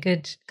 you're doing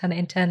good kind of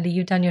internally.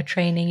 You've done your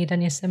training, you've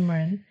done your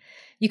Simran.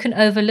 You can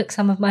overlook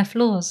some of my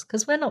flaws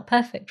because we're not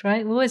perfect,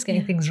 right? We're always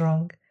getting things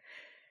wrong.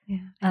 Yeah,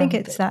 I think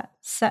it's that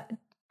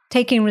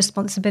taking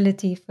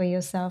responsibility for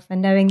yourself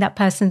and knowing that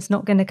person's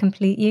not going to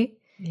complete you.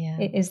 Yeah,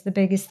 it is the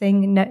biggest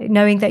thing.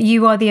 Knowing that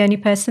you are the only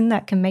person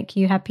that can make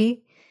you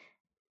happy.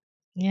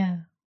 Yeah.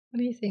 What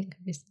do you think?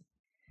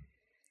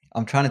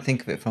 I'm trying to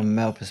think of it from a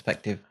male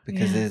perspective,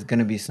 because there's going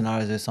to be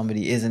scenarios where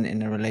somebody isn't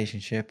in a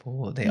relationship,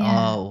 or they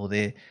are, or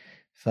they're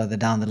further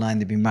down the line,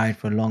 they've been married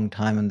for a long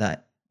time, and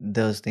that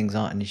those things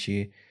aren't an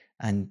issue.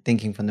 And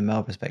thinking from the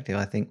male perspective,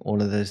 I think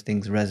all of those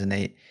things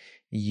resonate.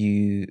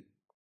 You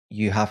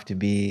have to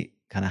be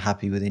kind of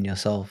happy within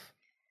yourself,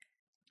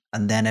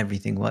 and then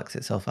everything works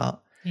itself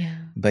out. Yeah.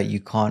 But you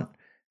can't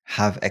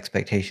have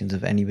expectations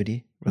of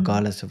anybody,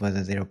 regardless of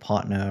whether they're a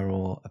partner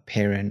or a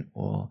parent,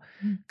 or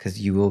because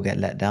you will get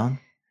let down.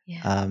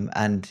 Yeah.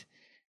 And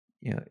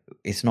you know,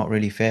 it's not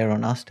really fair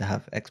on us to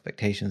have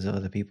expectations of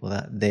other people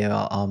that they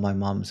are my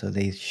mum, so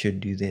they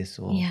should do this,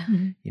 or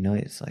you know,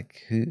 it's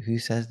like, who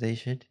says they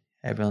should?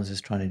 Everyone's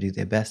just trying to do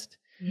their best.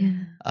 Yeah.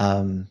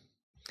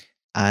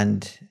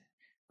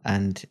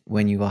 And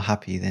when you are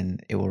happy, then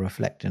it will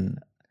reflect in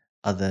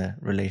other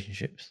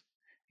relationships.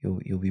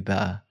 You'll be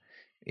better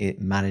at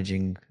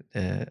managing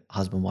the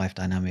husband-wife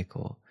dynamic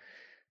or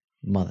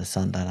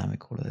mother-son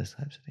dynamic, all of those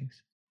types of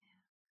things.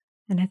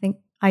 And I think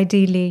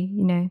ideally,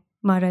 you know,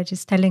 Maharaj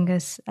is telling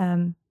us,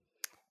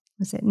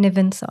 was it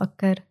Nivan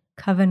Sakar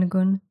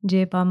Kavangun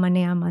Jeba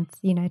Mane Amant,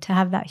 you know, to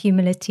have that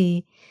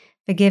humility,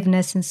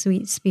 forgiveness and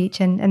sweet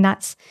speech. And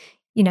that's,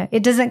 you know,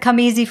 it doesn't come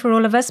easy for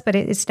all of us, but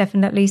it's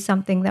definitely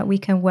something that we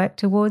can work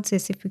towards,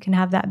 is if we can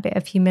have that bit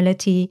of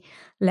humility,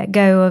 let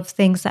go of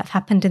things that have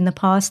happened in the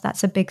past.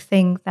 That's a big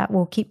thing that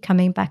will keep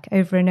coming back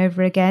over and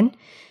over again.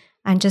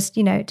 And just,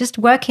 you know, just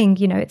working,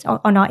 you know, it's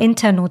on our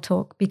internal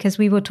talk, because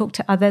we will talk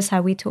to others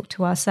how we talk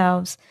to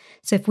ourselves.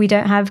 So if we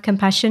don't have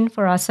compassion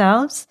for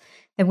ourselves,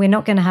 then we're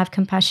not going to have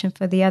compassion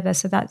for the other.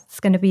 So that's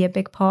going to be a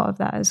big part of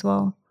that as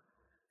well.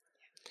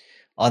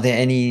 Are there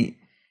any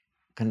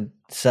kind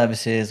of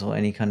services or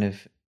any kind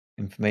of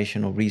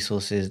information or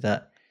resources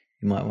that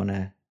you might want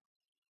to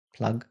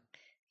plug?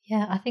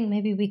 Yeah, I think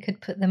maybe we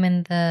could put them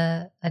in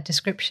the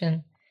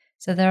description.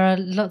 So there are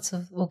lots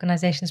of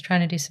organizations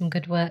trying to do some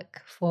good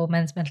work for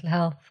men's mental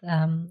health,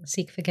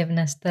 Seek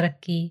Forgiveness,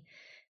 Tarakki.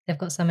 They've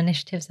got some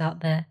initiatives out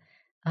there,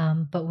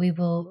 but we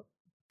will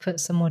put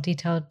some more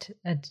detailed,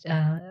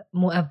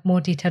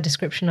 more detailed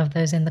description of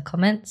those in the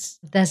comments.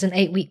 There's an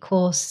 8-week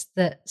course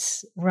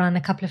that's run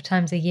a couple of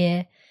times a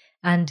year,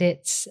 and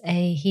it's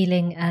a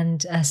healing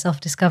and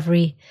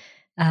self-discovery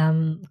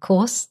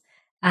course,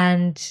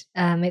 and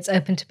it's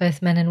open to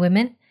both men and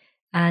women.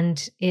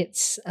 And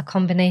it's a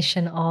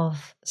combination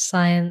of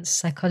science,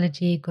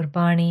 psychology,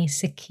 Gurbani,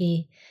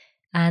 Sikhi.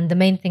 And the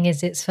main thing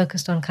is it's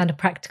focused on kind of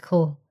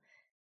practical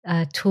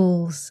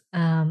tools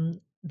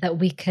that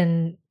we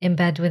can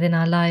embed within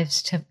our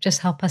lives to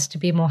just help us to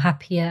be more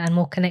happier and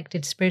more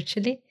connected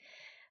spiritually.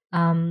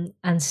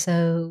 And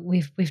so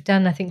we've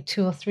done, I think,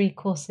 2 or 3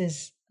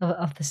 courses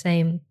of the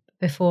same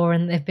before,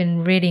 and they've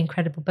been really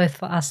incredible, both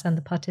for us and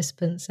the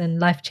participants,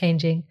 and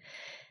life-changing.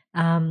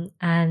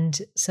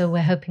 And so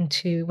we're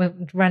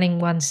running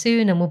one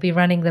soon, and we'll be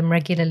running them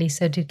regularly,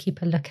 so do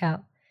keep a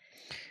lookout.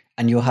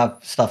 And you'll have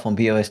stuff on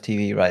BOS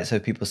TV, right? So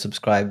people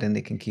subscribe, then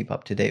they can keep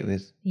up to date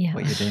with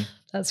what you're doing.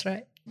 That's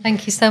right.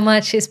 Thank you so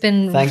much. It's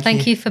been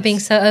thank you for being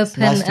so open. It's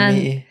nice to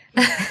meet you.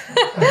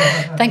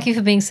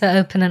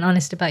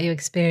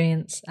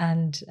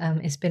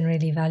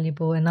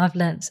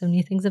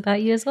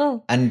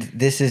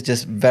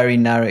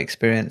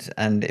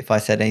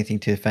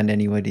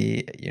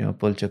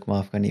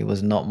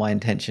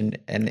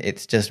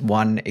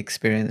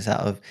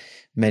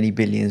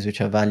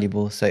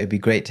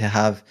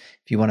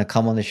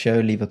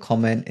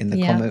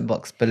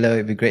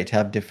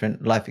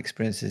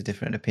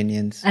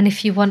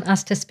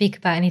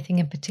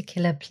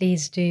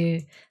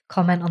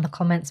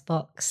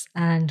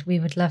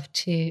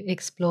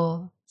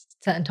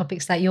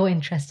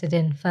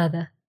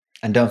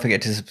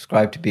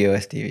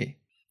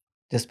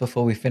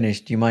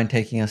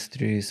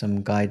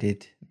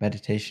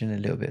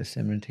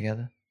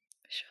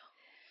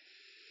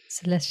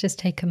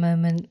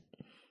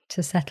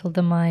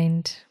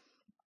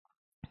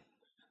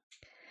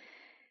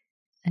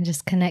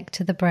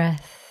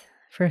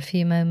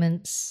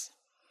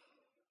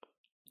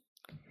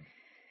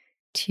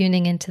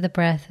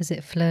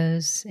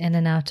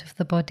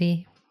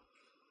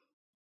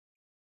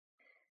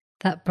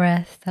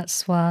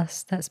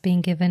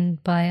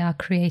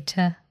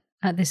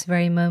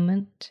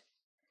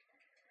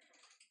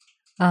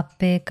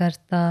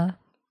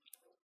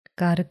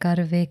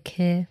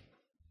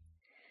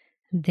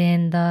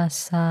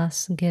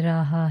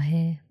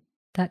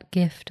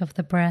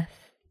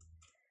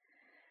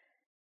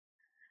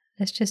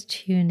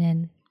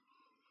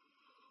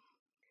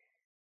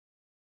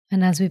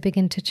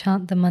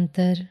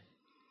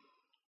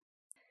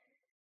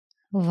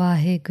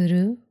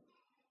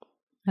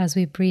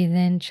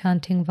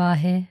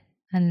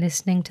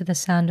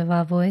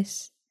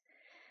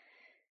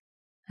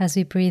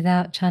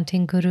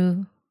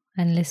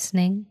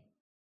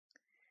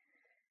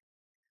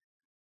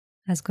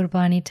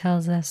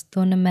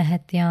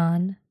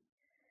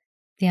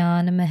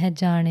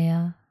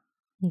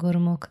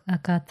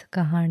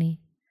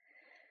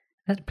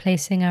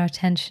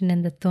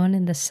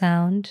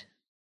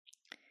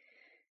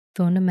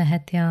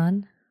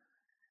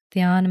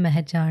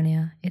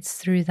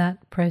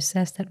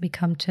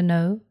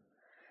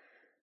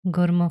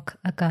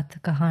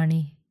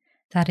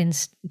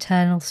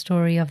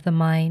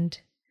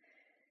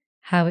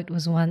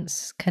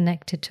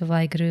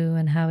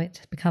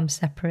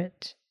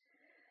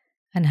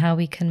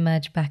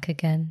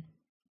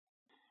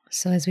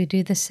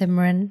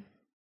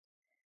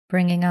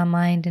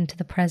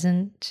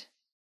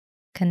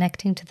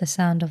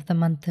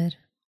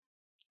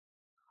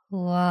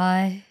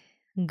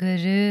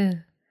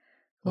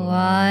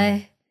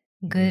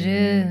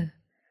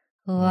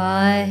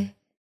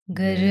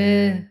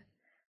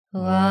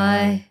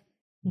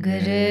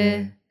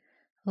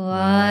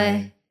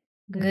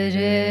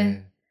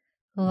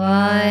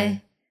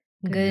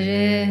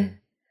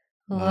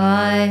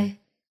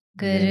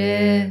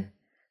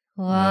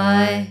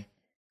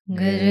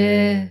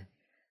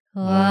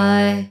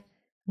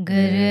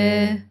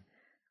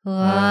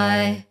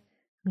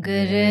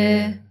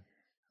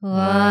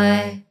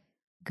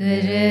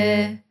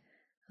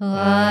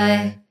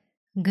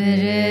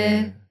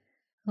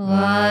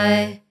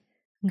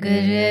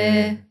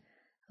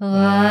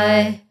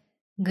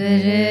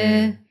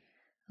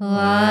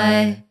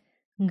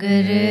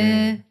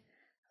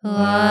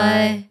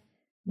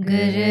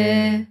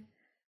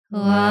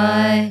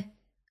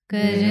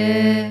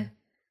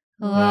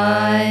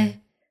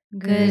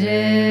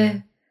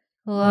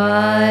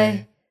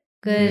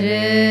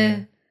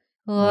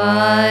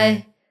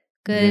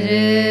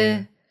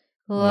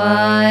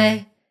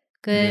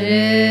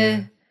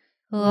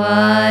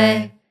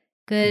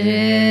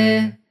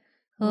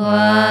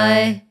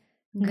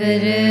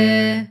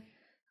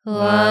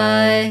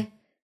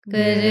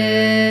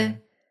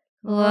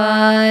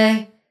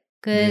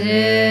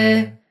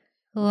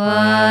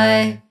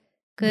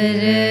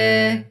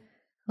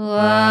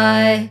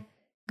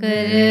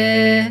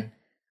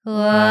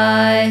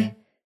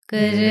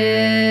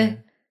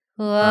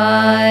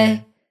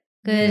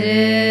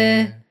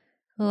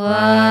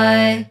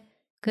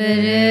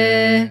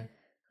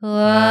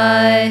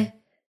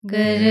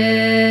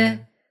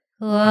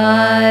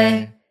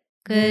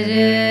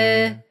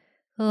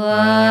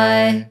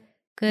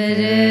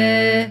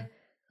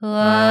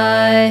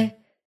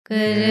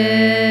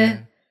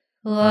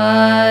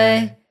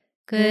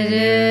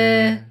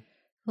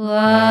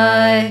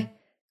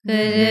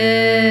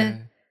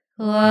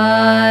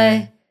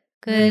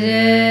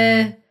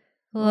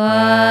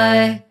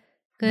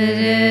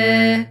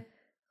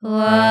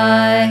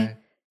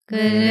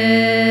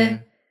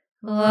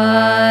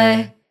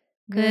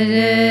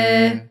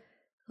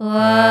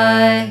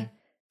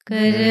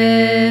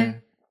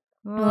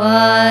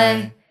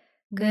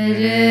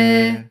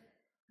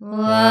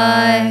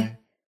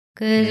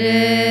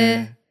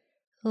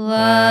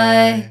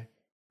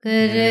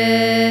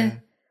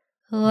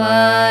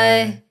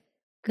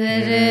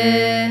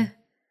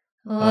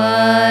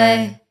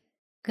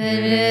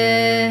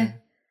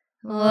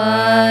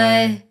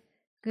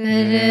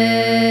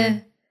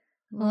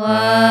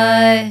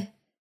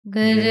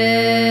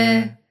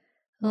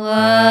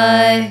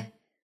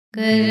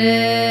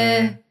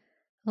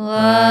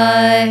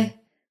 Waheguru,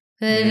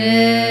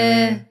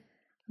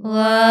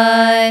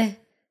 Waheguru,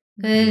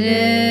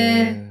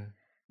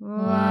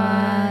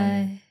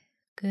 Waheguru,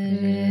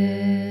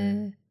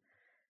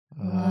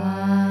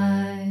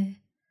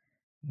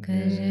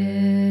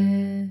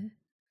 Waheguru,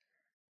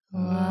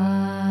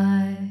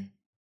 Waheguru,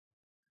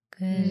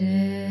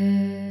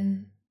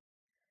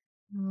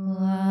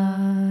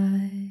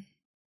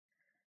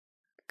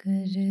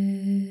 Waheguru.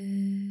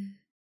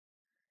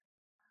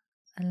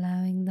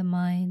 Allowing the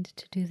mind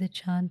to do the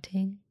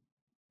chanting.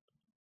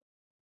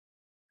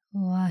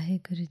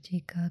 Waheguru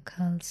Ji Ka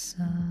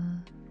Khalsa,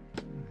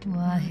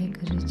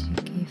 Waheguru Ji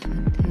Ki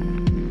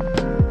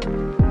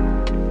Fateh.